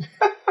humidifier.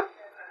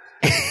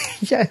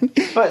 Yeah.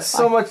 But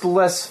so much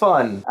less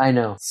fun. I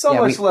know. So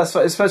much less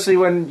fun, especially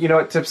when, you know,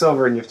 it tips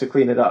over and you have to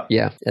clean it up.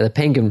 Yeah. The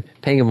Penguin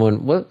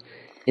one, what?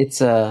 It's,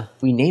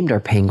 we named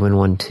our Penguin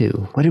one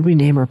too. What did we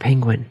name our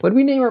Penguin?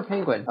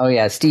 Oh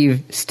yeah,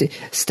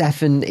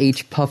 Stephen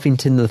H.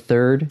 Puffington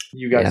III.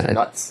 You guys are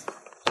nuts.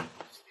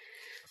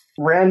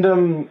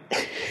 Random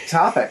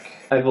topic,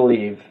 I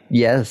believe.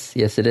 Yes,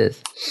 it is.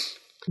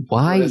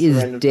 Why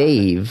is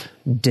Dave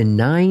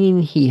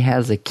denying he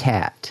has a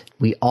cat?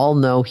 We all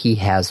know he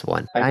has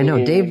one. I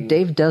know,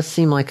 Dave does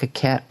seem like a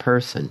cat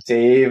person.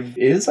 Dave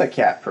is a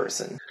cat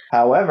person.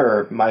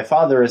 However, my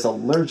father is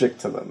allergic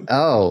to them.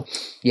 Oh,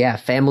 yeah,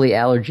 family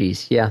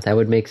allergies. Yeah, that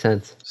would make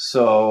sense.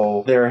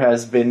 So there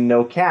has been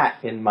no cat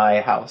in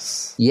my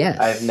house. Yes.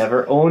 I've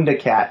never owned a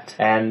cat,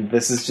 and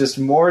this is just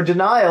more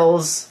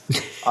denials.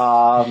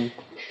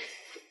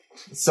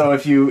 So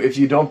if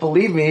you don't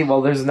believe me,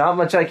 well, there's not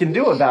much I can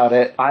do about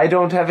it. I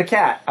don't have a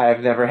cat.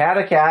 I've never had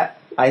a cat.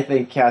 I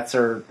think cats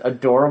are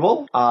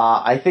adorable.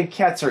 I think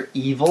cats are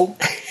evil.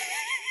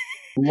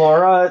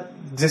 Laura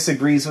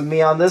disagrees with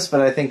me on this,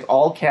 but I think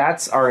all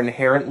cats are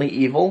inherently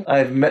evil.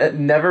 I've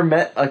never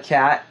met a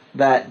cat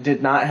that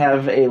did not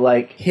have a,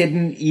 like,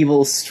 hidden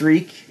evil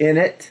streak in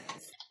it.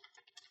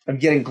 I'm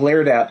getting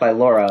glared at by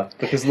Laura,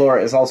 because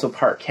Laura is also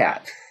part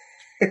cat.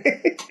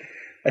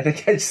 I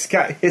think I just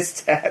got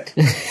hissed at.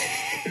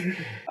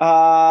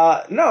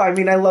 No, I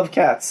mean, I love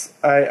cats.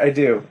 I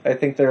do. I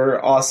think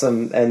they're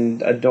awesome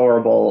and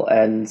adorable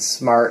and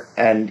smart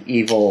and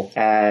evil.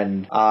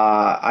 And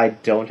I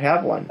don't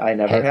have one. I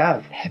never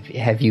have.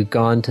 Have you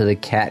gone to the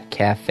cat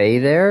cafe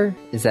there?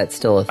 Is that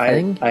still a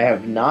thing? I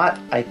have not.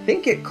 I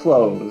think it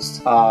closed.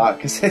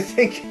 Because I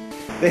think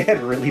they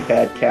had really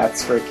bad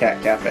cats for a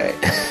cat cafe.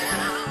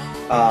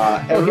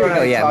 Here we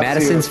go. Yeah,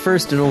 Madison's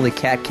first and only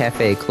cat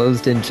cafe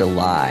closed in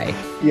July.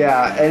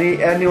 Yeah,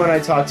 anyone I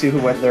talked to who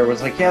went there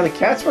was like, yeah, the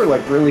cats were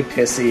like really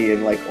pissy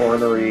and like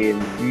ornery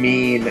and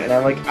mean, and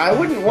I'm like, I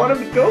wouldn't want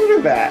them to go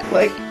to that.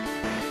 Like,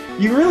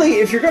 you really,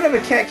 if you're gonna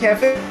have a cat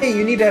cafe,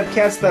 you need to have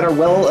cats that are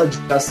well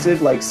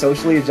adjusted, like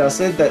socially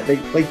adjusted. That they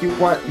like, you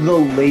want the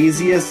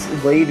laziest,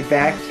 laid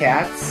back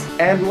cats,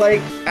 and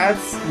like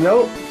that's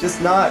nope,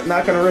 just not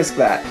gonna risk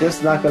that.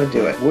 Just not gonna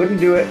do it. Wouldn't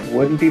do it.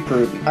 Wouldn't be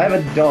prudent. I have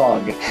a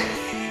dog.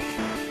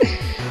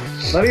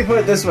 Let me put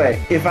it this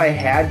way. If I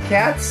had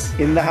cats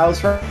in the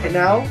house right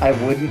now, I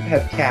wouldn't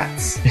have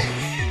cats.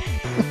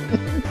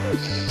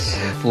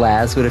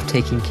 Laz would have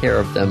taken care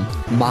of them,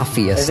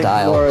 mafia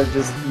style. Laura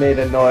just made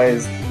a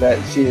noise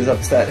that she is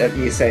upset at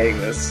me saying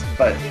this.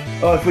 But,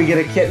 if we get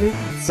a kitten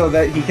so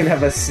that he can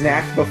have a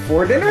snack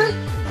before dinner?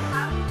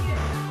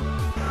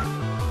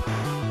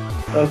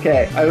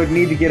 Okay, I would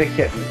need to get a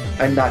kitten.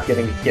 I'm not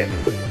getting a kitten.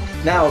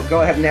 Now, go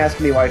ahead and ask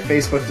me why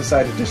Facebook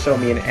decided to show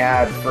me an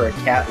ad for a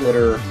cat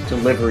litter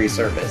delivery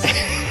service.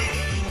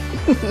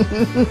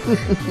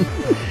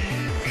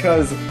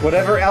 Because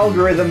whatever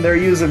algorithm they're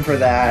using for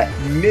that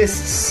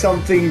missed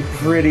something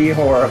pretty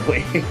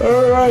horribly.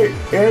 Alright,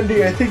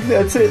 Andy, I think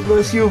that's it,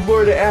 unless you have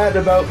more to add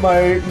about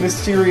my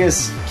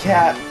mysterious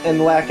cat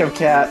and lack of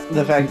cat,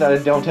 the fact that I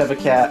don't have a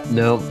cat.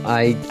 No,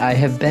 I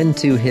have been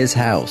to his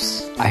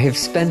house. I have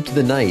spent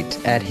the night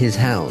at his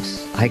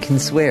house. I can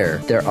swear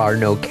there are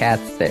no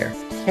cats there.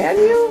 Can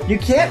you? You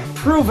can't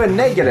prove a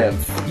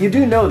negative. You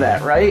do know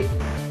that, right?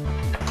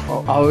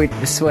 So I would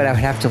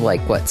have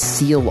to,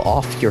 seal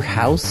off your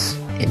house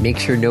and make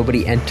sure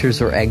nobody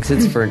enters or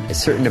exits for a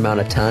certain amount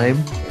of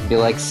time? Be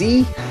like,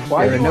 see?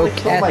 Why do you want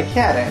to kill my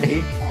cat,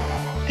 Andy?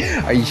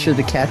 Are you sure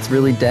the cat's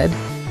really dead?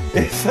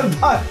 If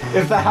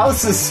the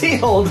house is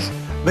sealed,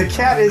 the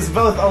cat is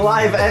both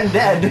alive and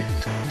dead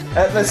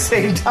at the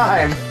same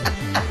time.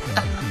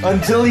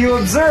 Until you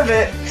observe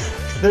it,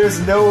 there's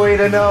no way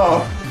to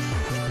know.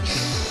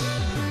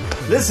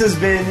 This has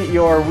been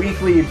your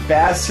weekly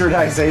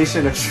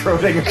bastardization of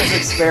Schrodinger's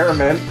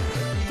experiment.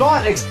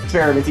 thought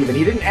experiment even.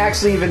 He didn't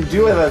actually even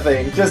do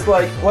anything. Just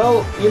like,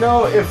 well,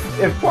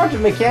 if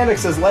quantum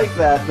mechanics is like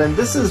that, then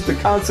this is the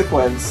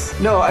consequence.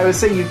 No, I was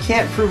saying you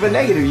can't prove a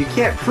negative. You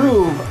can't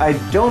prove I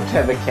don't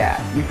have a cat.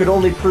 You could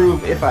only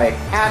prove if I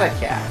had a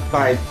cat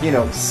by,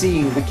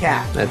 seeing the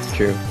cat. That's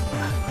true.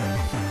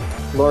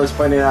 Laura's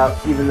pointing out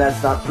even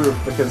that's not proof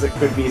because it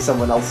could be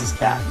someone else's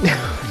cat.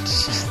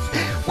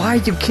 Why are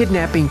you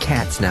kidnapping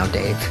cats now,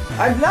 Dave?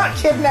 I'm not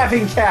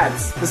kidnapping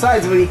cats!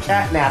 Besides, it would be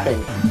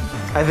catnapping.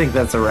 I think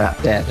that's a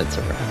wrap. Yeah, that's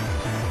a wrap.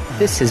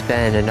 This has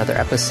been another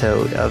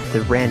episode of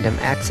the Random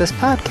Access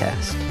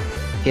Podcast.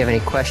 If you have any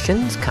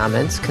questions,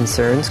 comments,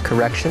 concerns,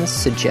 corrections,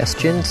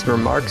 suggestions,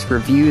 remarks,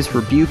 reviews,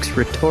 rebukes,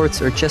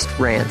 retorts, or just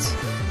rants,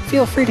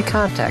 feel free to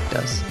contact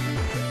us.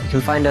 You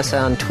can find us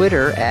on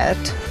Twitter at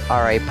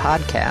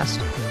RAPodcast,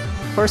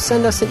 or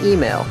send us an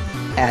email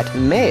at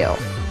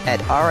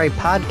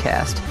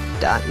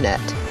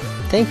mail@rapodcast.net.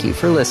 Thank you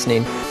for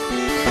listening.